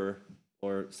member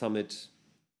or summit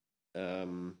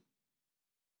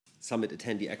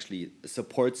attendee actually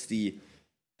supports the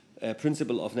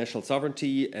principle of national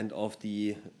sovereignty and of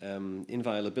the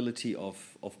inviolability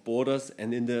of borders.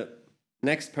 And in the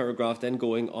next paragraph, then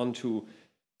going on to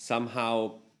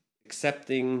somehow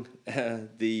accepting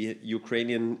the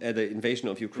invasion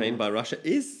of Ukraine by Russia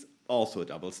is also a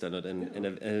double standard, and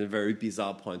a very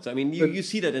bizarre point. So I mean, you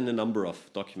see that in a number of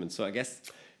documents. So I guess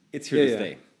it's here to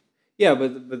stay. Yeah,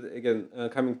 but again,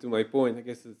 coming to my point, I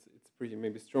guess it's pretty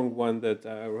maybe strong one that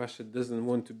Russia doesn't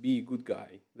want to be a good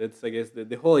guy. That's, I guess,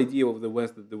 the whole idea of the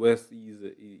West, that the West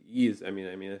is. I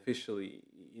mean, officially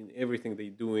in everything they're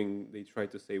doing, they try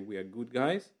to say we are good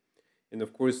guys. And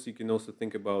of course, you can also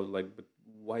think about but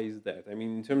why is that? I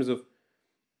mean, in terms of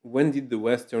when did the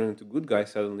West turn into good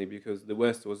guys suddenly? Because the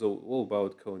West was all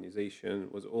about colonization,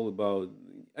 was all about,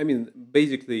 I mean,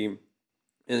 basically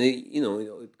And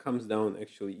it comes down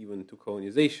actually even to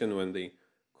colonization when they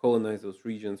colonize those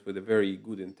regions with a very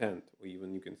good intent, or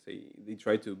even you can say they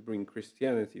try to bring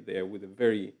Christianity there with a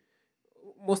very,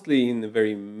 mostly in a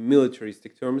very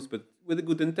militaristic terms, but with a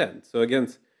good intent. So again,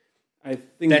 I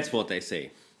think That's what they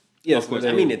say. yes, Of course. but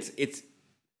I mean, it's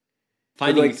but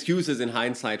finding like, excuses in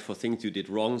hindsight for things you did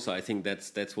wrong. So I think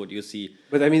that's what you see.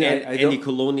 but I mean, And I any don't,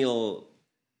 colonial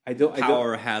I don't, I don't,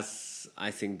 power has, I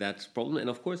think, that problem. And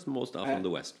of course, most are from I, the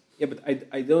West. yeah, but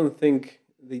I don't think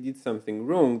they did something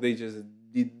wrong. They just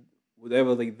did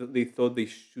whatever they thought they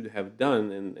should have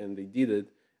done, and they did it.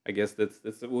 I guess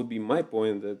that's would be my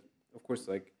point. That of course,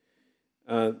 like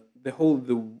the whole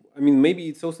the I mean, maybe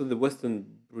it's also the Western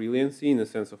brilliancy in the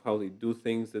sense of how they do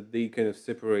things, that they kind of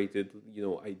separated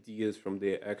ideas from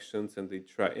their actions, and they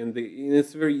try, and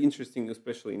it's very interesting,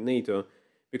 especially in NATO,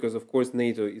 because of course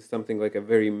NATO is something like a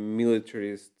very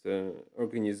militarist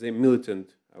organization,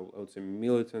 militant, I would say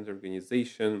militant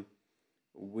organization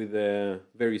with a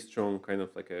very strong kind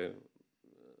of like a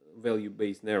value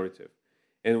based narrative,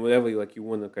 and whatever like you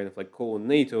want to kind of like call on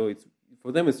NATO, it's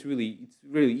for them it's really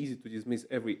easy to dismiss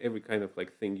every kind of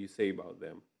like thing you say about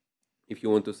them. If you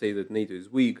want to say that NATO is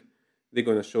weak, they're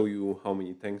going to show you how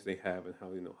many tanks they have and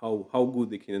how good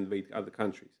they can invade other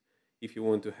countries. If you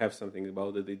want to have something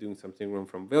about that they're doing something wrong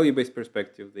from value based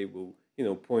perspective, they will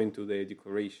point to their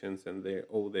declarations and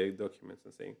all their documents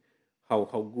and saying how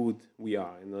good we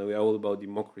are, and we are all about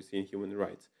democracy and human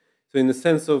rights. So in the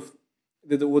sense of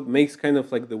that, what makes kind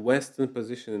of like the Western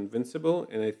position invincible,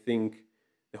 and I think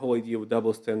the whole idea of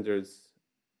double standards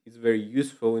is very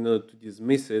useful in order to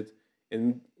dismiss it,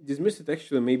 and dismiss it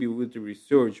actually maybe with the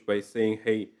research by saying,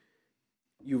 hey,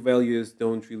 your values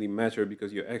don't really matter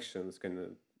because your actions kind of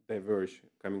diverge.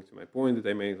 Coming to my point that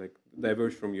I made, like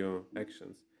diverge from your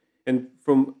actions, and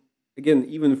from again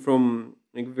even from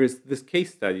like this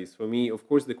case studies for me. Of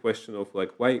course, the question of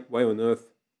like why on earth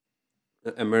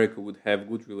America would have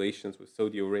good relations with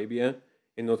Saudi Arabia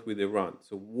and not with Iran.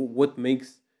 So what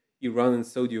makes Iran and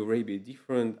Saudi Arabia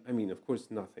different? I mean, of course,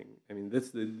 nothing. I mean,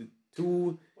 that's the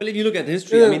two. Well, if you look at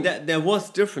history, I mean, that there was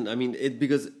different. I mean,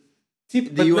 because the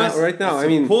But now, U.S. right now, I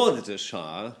mean, supported the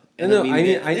Shah, and I no, mean,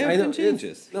 there I have know. been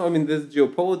changes. No, I mean, there's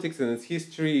geopolitics and it's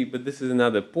history, but this is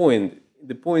another point.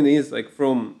 The point is like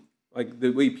from like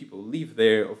the way people live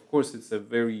there. Of course, it's a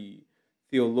very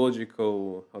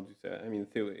theological. How do you say? I mean,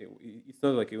 it's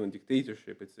not like even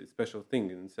dictatorship. It's a special thing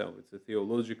in itself. It's a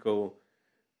theological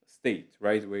state,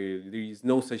 right, where there is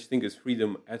no such thing as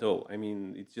freedom at all. I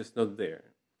mean, it's just not there,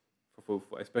 for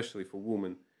especially for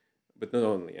women. But not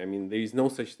only. I mean, there is no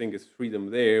such thing as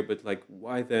freedom there. But like,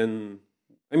 why then?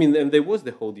 I mean, and there was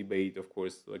the whole debate, of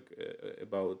course, like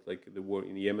about like the war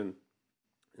in Yemen,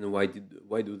 and why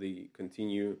do they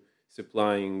continue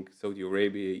supplying Saudi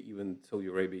Arabia? Even Saudi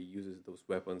Arabia uses those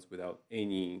weapons without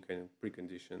any kind of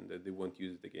precondition that they won't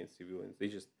use it against civilians. They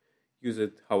just use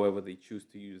it however they choose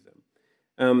to use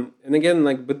them. And again,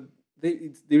 like, but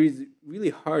there is really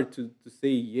hard to say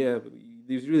yeah. But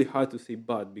there's really hard to say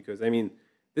but, because I mean,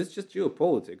 this is just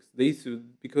geopolitics. They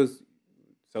should, because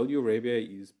Saudi Arabia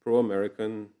is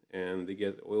pro-American and they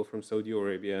get oil from Saudi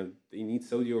Arabia. They need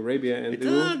Saudi Arabia, and they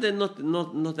will. They're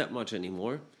not that much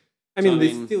anymore. I So mean,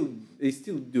 I mean, they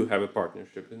still do have a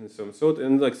partnership in some sort,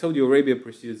 and like Saudi Arabia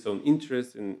pursues its own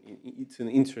interest, and it's an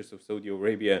interest of Saudi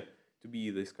Arabia to be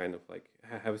this kind of like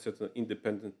have a certain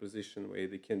independent position where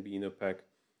they can be in OPEC,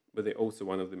 but they're also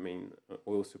one of the main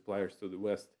oil suppliers to the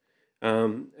West,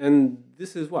 and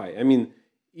this is why. I mean,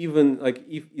 even like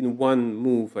if in one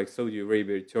move like Saudi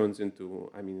Arabia turns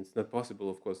into, I mean, it's not possible,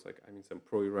 of course, like I mean, some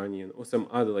pro-Iranian or some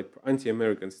other like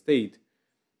anti-American state,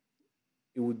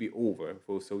 it would be over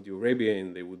for Saudi Arabia,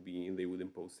 and they would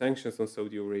impose sanctions on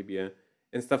Saudi Arabia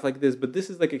and stuff like this. But this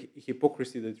is like a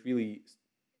hypocrisy that really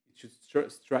should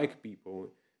strike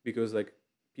people, because like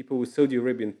people with Saudi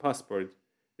Arabian passport,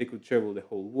 they could travel the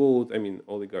whole world. I mean,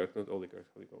 oligarchs, not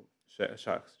oligarchs, how they call them?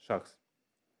 Sheikhs.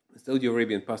 Saudi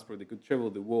Arabian passport, they could travel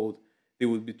the world. They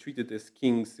would be treated as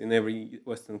kings in every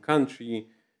Western country.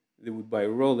 They would buy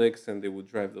Rolex and they would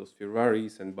drive those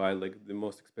Ferraris and buy like the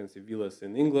most expensive villas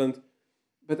in England.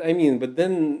 But I mean, but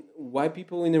then why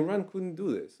people in Iran couldn't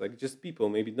do this? Like just people,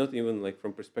 maybe not even like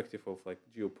from perspective of like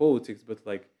geopolitics, but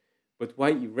like, but why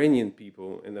Iranian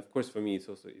people? And of course, for me,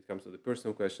 it comes to the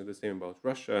personal question. The same about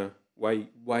Russia. Why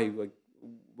like,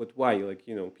 but why like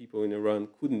people in Iran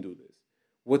couldn't do this?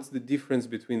 What's the difference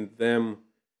between them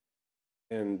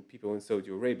and people in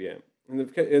Saudi Arabia?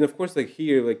 And of course, like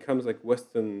here, like comes like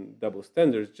Western double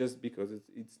standards, just because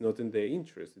it's not in their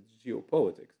interest. It's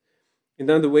geopolitics.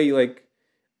 Another way, like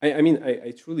I mean,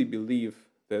 I truly believe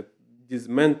that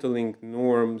dismantling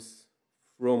norms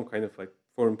from kind of like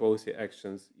foreign policy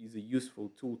actions is a useful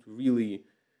tool to really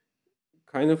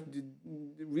kind of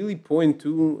really point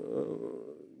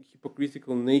to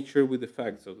hypocritical nature with the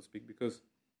facts, so to speak, because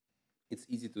it's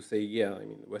easy to say, yeah, I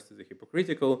mean, the West is a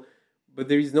hypocritical, but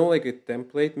there is no like a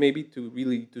template maybe to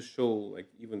really to show like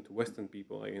even to Western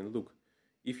people, I mean, look,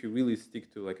 if you really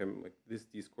stick to like like this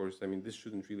discourse, I mean, this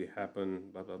shouldn't really happen,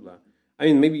 blah blah blah. I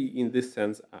mean, maybe in this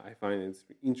sense, I find it's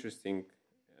interesting,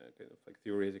 kind of like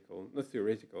theoretical, not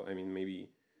theoretical. I mean, maybe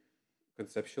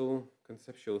conceptual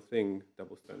thing,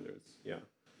 double standards. Yeah.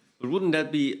 But wouldn't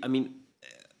that be? I mean,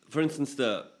 for instance,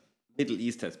 the Middle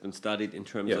East has been studied in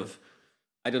terms of.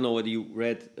 I don't know whether you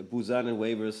read Busan and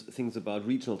Weber's things about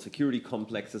regional security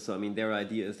complexes. So, I mean, their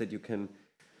idea is that you can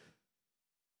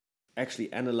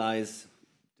actually analyze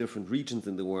different regions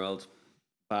in the world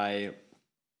by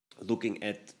looking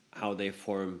at how they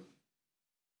form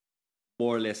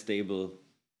more or less stable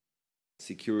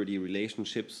security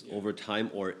relationships over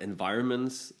time, or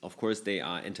environments. Of course, they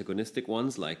are antagonistic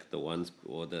ones, like the ones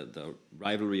or the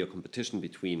rivalry or competition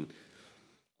between,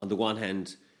 on the one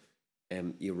hand,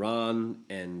 Iran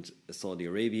and Saudi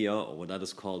Arabia, or what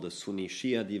others call the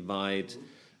Sunni-Shia divide,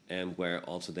 where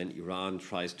also then Iran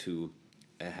tries to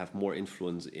have more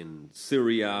influence in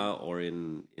Syria or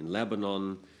in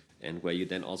Lebanon, and where you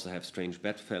then also have strange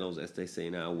bedfellows, as they say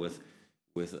now, with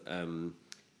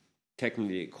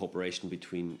technically cooperation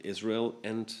between Israel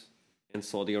and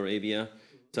Saudi Arabia.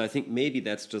 So I think maybe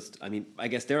that's just, I mean, I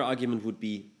guess their argument would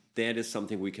be that is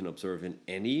something we can observe in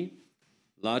any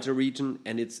larger region,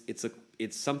 and it's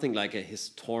something like a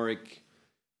historic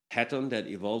pattern that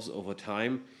evolves over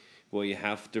time, where you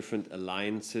have different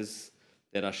alliances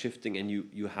that are shifting, and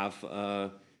you have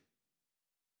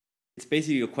it's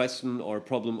basically a question or a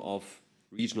problem of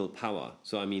regional power.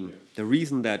 So I mean, the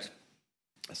reason that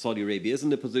Saudi Arabia is in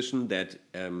the position that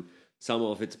some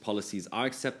of its policies are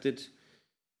accepted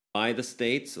by the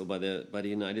states or by the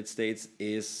United States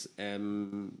is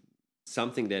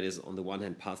something that is on the one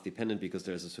hand path dependent, because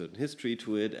there's a certain history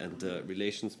to it, and the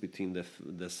relations between the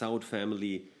Saud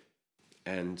family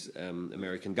and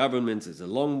American governments is a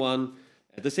long one.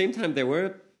 At the same time, there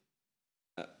was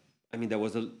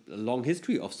a long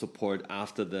history of support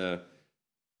after the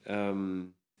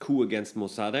coup against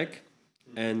Mossadegh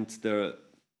and the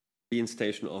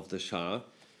reinstation of the Shah.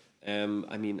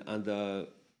 Under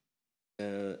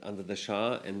the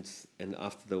Shah and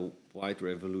after the White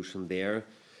Revolution there,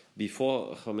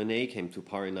 before Khamenei came to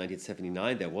power in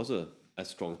 1979, there was a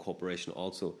strong cooperation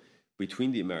also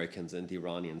between the Americans and the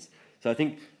Iranians. So I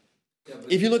think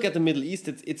if you look at the Middle East,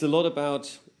 it's a lot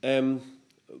about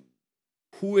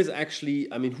who is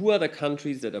actually, I mean, who are the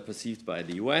countries that are perceived by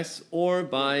the US or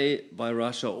by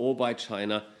Russia or by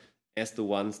China as the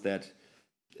ones that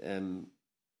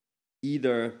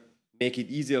either make it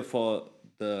easier for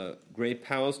the great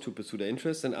powers to pursue their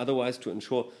interests, and otherwise to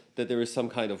ensure that there is some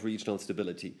kind of regional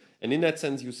stability. And in that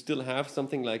sense, you still have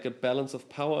something like a balance of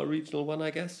power, a regional one, I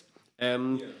guess.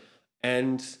 And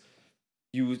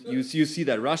you see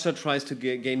that Russia tries to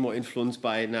gain more influence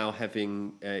by now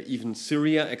having even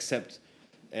Syria accept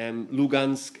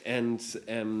Lugansk and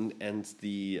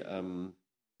the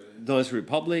Donetsk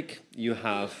Republic. You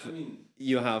have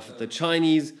the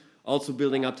Chinese also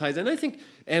building up ties, and I think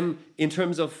in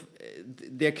terms of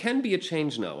there can be a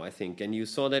change now, I think, and you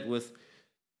saw that with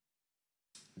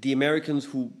the Americans,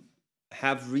 who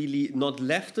have really not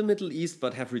left the Middle East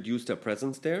but have reduced their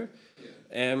presence there.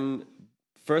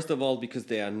 First of all, because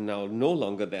they are now no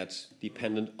longer that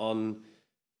dependent on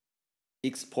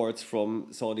exports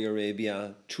from Saudi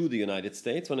Arabia to the United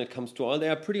States when it comes to oil. They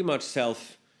are pretty much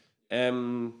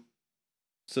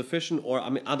self-sufficient, or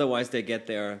I mean, otherwise they get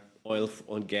their oil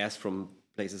and gas from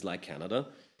places like Canada,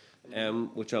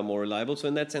 which are more reliable. So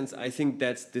in that sense, I think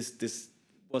that's this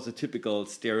was a typical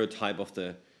stereotype of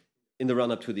in the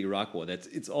run-up to the Iraq War. That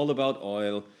it's all about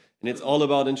oil, and it's all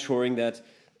about ensuring that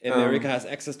America has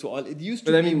access to oil. It used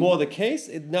to be more the case.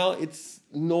 Now it's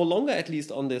no longer, at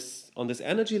least on this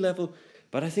energy level.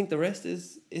 But I think the rest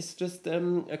is just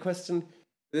a question.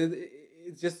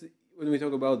 It's just when we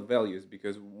talk about values,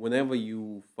 because whenever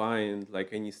you find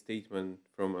like any statement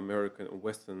from American or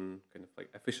Western kind of like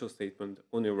official statement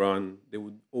on Iran, they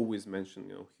would always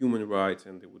mention human rights,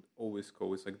 and they would always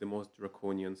call it like the most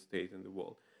draconian state in the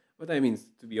world. But I mean,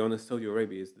 to be honest, Saudi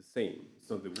Arabia is the same. It's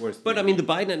not the worst. But I mean, the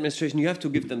Biden administration, you have to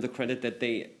give them the credit that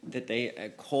they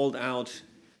called out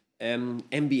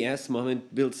MBS,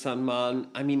 Mohammed bin Salman.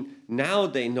 I mean, now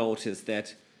they notice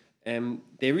that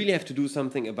they really have to do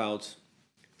something about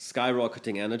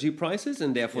skyrocketing energy prices,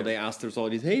 and therefore they asked the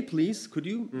Saudis, hey, please, could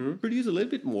you produce a little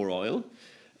bit more oil?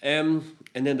 And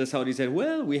then the Saudis said,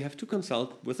 well, we have to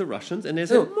consult with the Russians. And they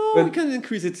said, we can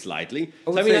increase it slightly.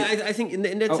 So, I think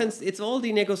in that sense, it's all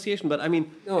the negotiation. But I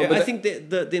mean, I think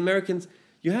the Americans,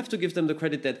 you have to give them the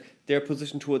credit that their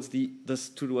position towards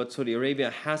towards Saudi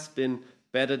Arabia has been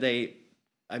better.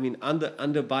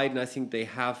 Under Biden, I think they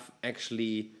have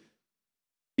actually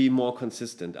be more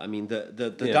consistent. I mean,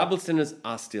 the double standards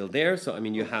are still there. So I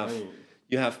mean, you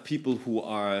have people who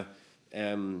are.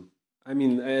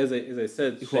 As I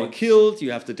said, who are killed.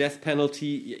 You have the death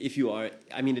penalty. If you are,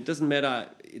 it doesn't matter.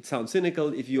 It sounds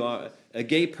cynical. If you are a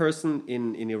gay person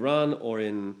in Iran or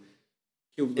in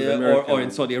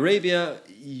Saudi Arabia,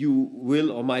 you will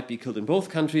or might be killed in both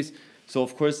countries. So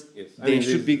of course,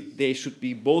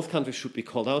 both countries should be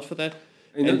called out for that.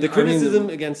 And the criticism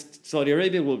against Saudi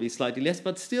Arabia will be slightly less,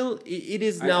 but still, it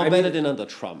is now better than under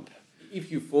Trump. If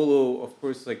you follow, of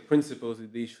course, principles,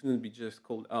 they shouldn't be just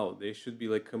called out. They should be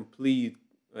complete,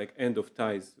 end of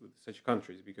ties with such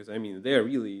countries, because they're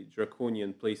really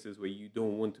draconian places where you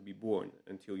don't want to be born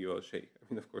until you are sheikh.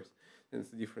 Of course,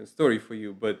 it's a different story for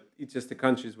you, but it's just the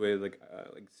countries where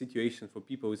situation for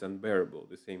people is unbearable.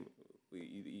 The same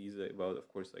is about, of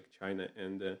course, China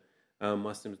and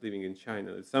Muslims living in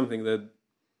China. It's something that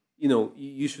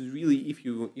you should really, if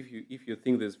you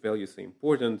think this value is so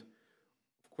important.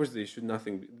 Of course, there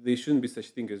shouldn't be such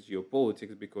thing as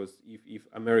geopolitics, because if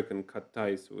American cut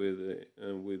ties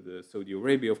with Saudi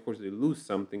Arabia, of course they lose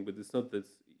something, but it's not that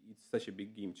it's such a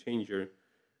big game changer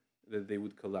that they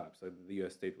would collapse, like the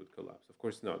U.S. state would collapse. Of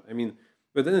course not.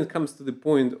 But then it comes to the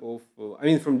point of,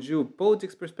 from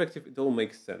geopolitics perspective, it all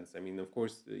makes sense. Of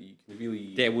course, you can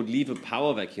really... They would leave a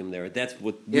power vacuum there. That's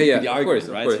what would be the argument,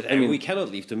 right? Of course. We cannot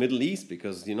leave the Middle East,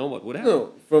 because you know what would happen.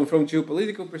 No, from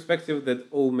geopolitical perspective, that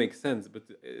all makes sense. But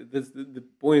that's the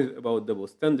point about double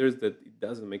standards, that it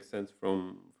doesn't make sense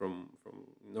from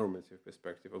normative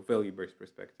perspective or value-based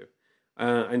perspective.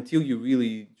 Until you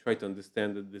really try to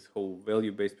understand that this whole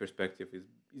value-based perspective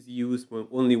is used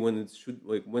only when it should,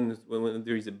 when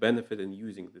there is a benefit in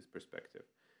using this perspective.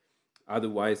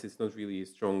 Otherwise, it's not really a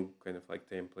strong kind of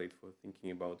template for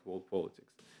thinking about world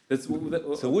politics.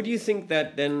 So would you think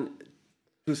that then,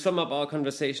 to sum up our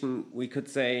conversation, we could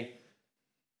say,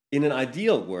 in an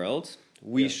ideal world,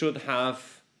 we shouldn't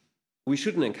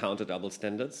encounter double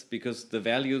standards, because the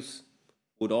values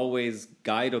would always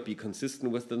guide or be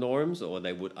consistent with the norms, or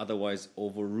they would otherwise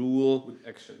overrule with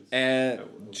actions.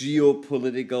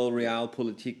 Geopolitical,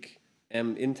 realpolitik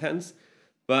intents.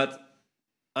 But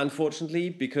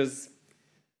unfortunately, because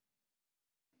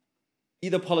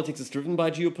either politics is driven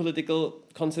by geopolitical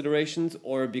considerations,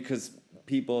 or because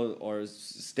people or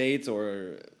states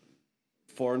or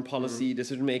foreign policy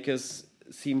decision makers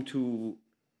seem to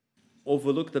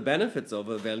overlook the benefits of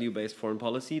a value-based foreign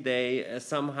policy, they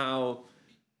somehow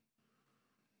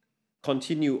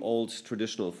continue old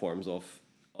traditional forms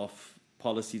of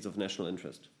policies of national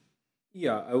interest.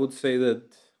 Yeah, I would say that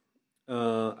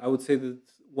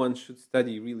one should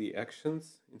study really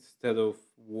actions instead of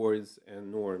words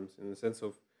and norms, in the sense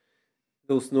of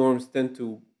those norms tend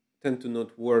to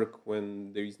not work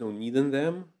when there is no need in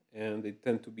them, and they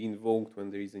tend to be invoked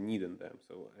when there is a need in them.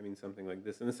 So something like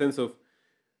this, in the sense of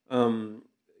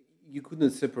you couldn't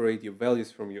separate your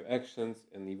values from your actions.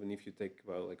 And even if you take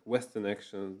about Western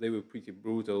actions, they were pretty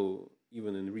brutal.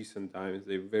 Even in recent times,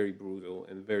 they're very brutal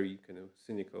and very kind of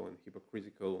cynical and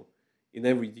hypocritical in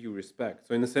every due respect.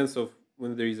 So in the sense of,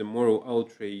 when there is a moral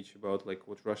outrage about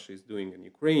what Russia is doing in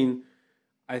Ukraine,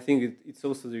 I think it's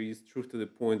also, there is truth to the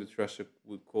point that Russia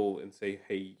would call and say,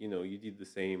 hey, you did the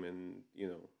same, and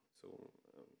so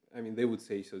they would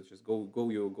say, so just go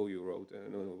your road,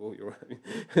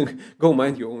 go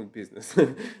mind your own business.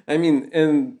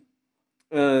 And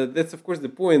that's of course the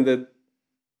point that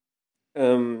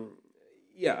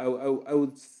I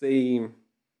would say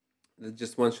that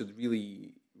just one should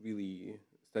really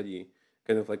study,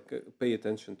 kind of pay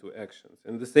attention to actions.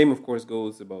 And the same of course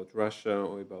goes about Russia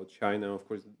or about China. Of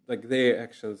course, their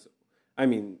actions,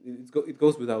 it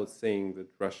goes without saying that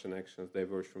Russian actions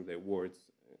diverge from their words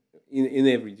in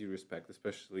every due respect,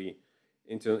 especially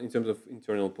in terms of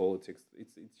internal politics.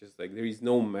 It's just there is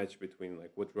no match between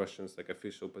what Russians'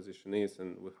 official position is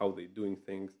and how they're doing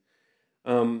things.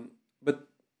 But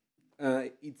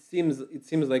it seems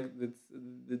like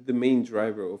the main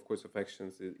driver, of course, of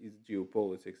actions is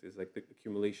geopolitics. Is the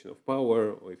accumulation of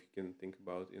power, or if you can think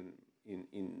about in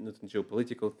not in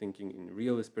geopolitical thinking, in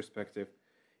realist perspective,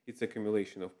 it's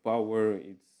accumulation of power.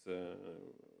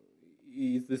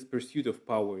 It's this pursuit of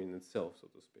power in itself, so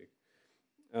to speak.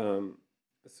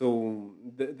 So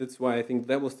that's why I think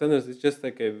double standards is just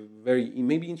a very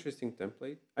maybe interesting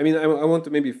template. I want to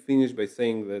maybe finish by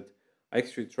saying that I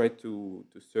actually tried to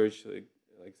search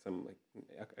like some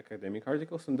academic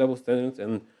articles on double standards,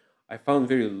 and I found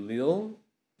very little.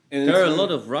 And There are a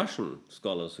lot of Russian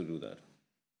scholars who do that.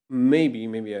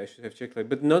 maybe I should have checked, like,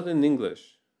 but not in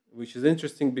English, which is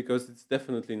interesting because it's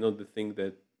definitely not the thing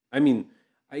that I mean.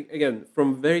 I again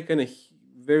from very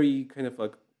kind of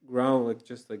like ground, like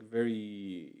just like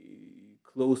very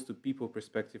close to people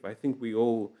perspective. I think we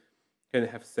all kind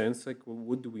of have sense like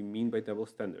what do we mean by double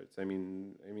standards. I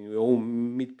mean we all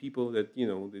meet people that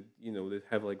that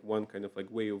have like one kind of like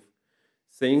way of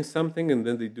saying something, and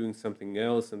then they're doing something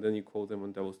else, and then you call them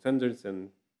on double standards. And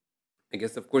I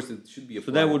guess of course it should be applied.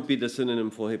 So that would be the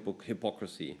synonym for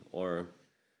hypocrisy, or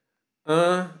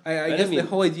I guess the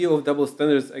whole idea of double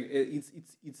standards,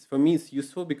 it's for me, it's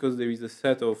useful because there is a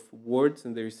set of words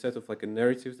and there is a set of like a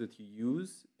narratives that you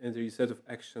use, and there is a set of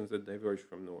actions that diverge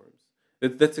from norms.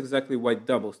 That's exactly why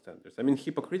double standards. I mean,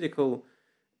 hypocritical.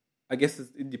 I guess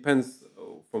it depends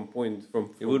from point from.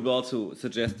 It would also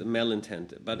suggest a malintent,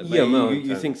 but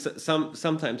you think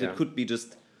sometimes it could be just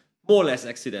more or less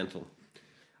accidental.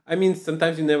 I mean,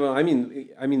 sometimes you never. I mean,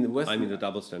 the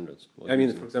double standards. I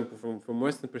mean, for example, from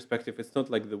Western perspective, it's not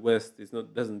like the West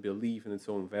doesn't believe in its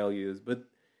own values, but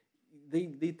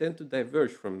they tend to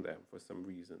diverge from them for some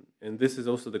reason. And this is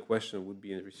also the question, would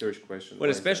be a research question.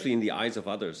 Well, especially in the eyes of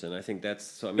others, and I think that's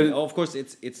so. I mean, of course,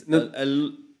 it's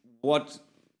what.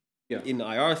 Yeah. In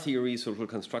IR theory, social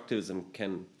constructivism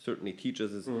can certainly teach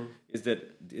us is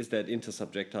that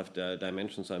intersubjective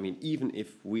dimension. So I mean, even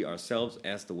if we ourselves,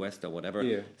 as the West or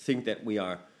whatever, think that we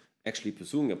are actually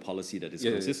pursuing a policy that is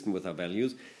consistent with our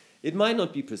values, it might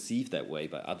not be perceived that way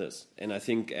by others. And I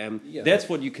think that's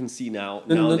what you can see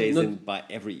nowadays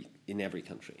in every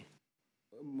country.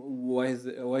 Why is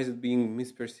it being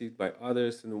misperceived by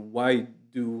others, and why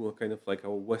do kind of like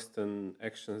our Western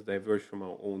actions diverge from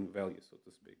our own values, so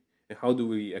to speak? And how do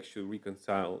we actually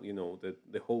reconcile, that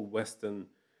the whole Western,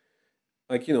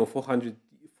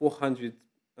 400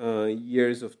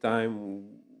 years of time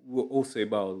were also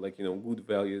about good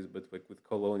values, but like with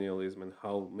colonialism, and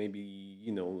how maybe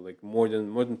like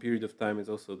modern period of time is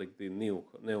also like the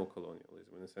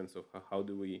neo-colonialism, in the sense of how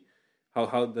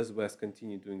does West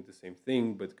continue doing the same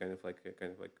thing, but kind of like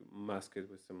mask it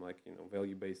with some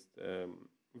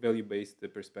value based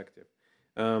perspective.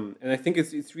 And I think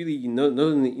it's really not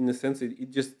in a sense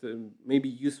it just may be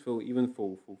useful even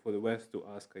for the West to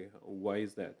ask why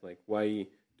is that, like why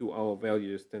do our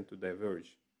values tend to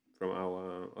diverge from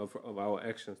our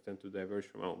actions tend to diverge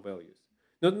from our values,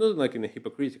 not like in a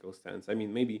hypocritical stance. I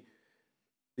mean, maybe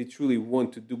they truly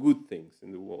want to do good things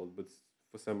in the world, but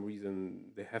for some reason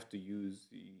they have to use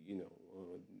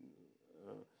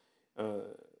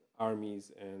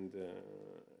armies and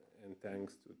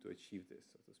tanks to achieve this,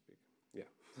 so to speak. Yeah.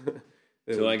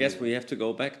 So I guess we have to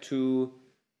go back to,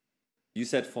 you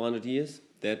said 400 years.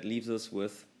 That leaves us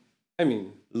with,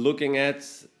 looking at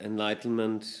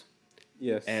Enlightenment,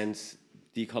 yes, and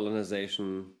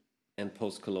decolonization and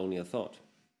post-colonial thought.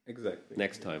 Exactly.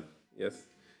 Next time. Yes.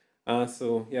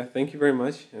 So yeah, thank you very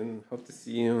much, and hope to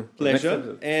see you.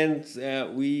 Pleasure. And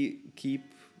we keep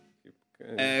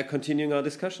continuing our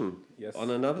discussion on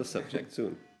another subject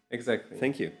soon. Exactly.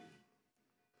 Thank you.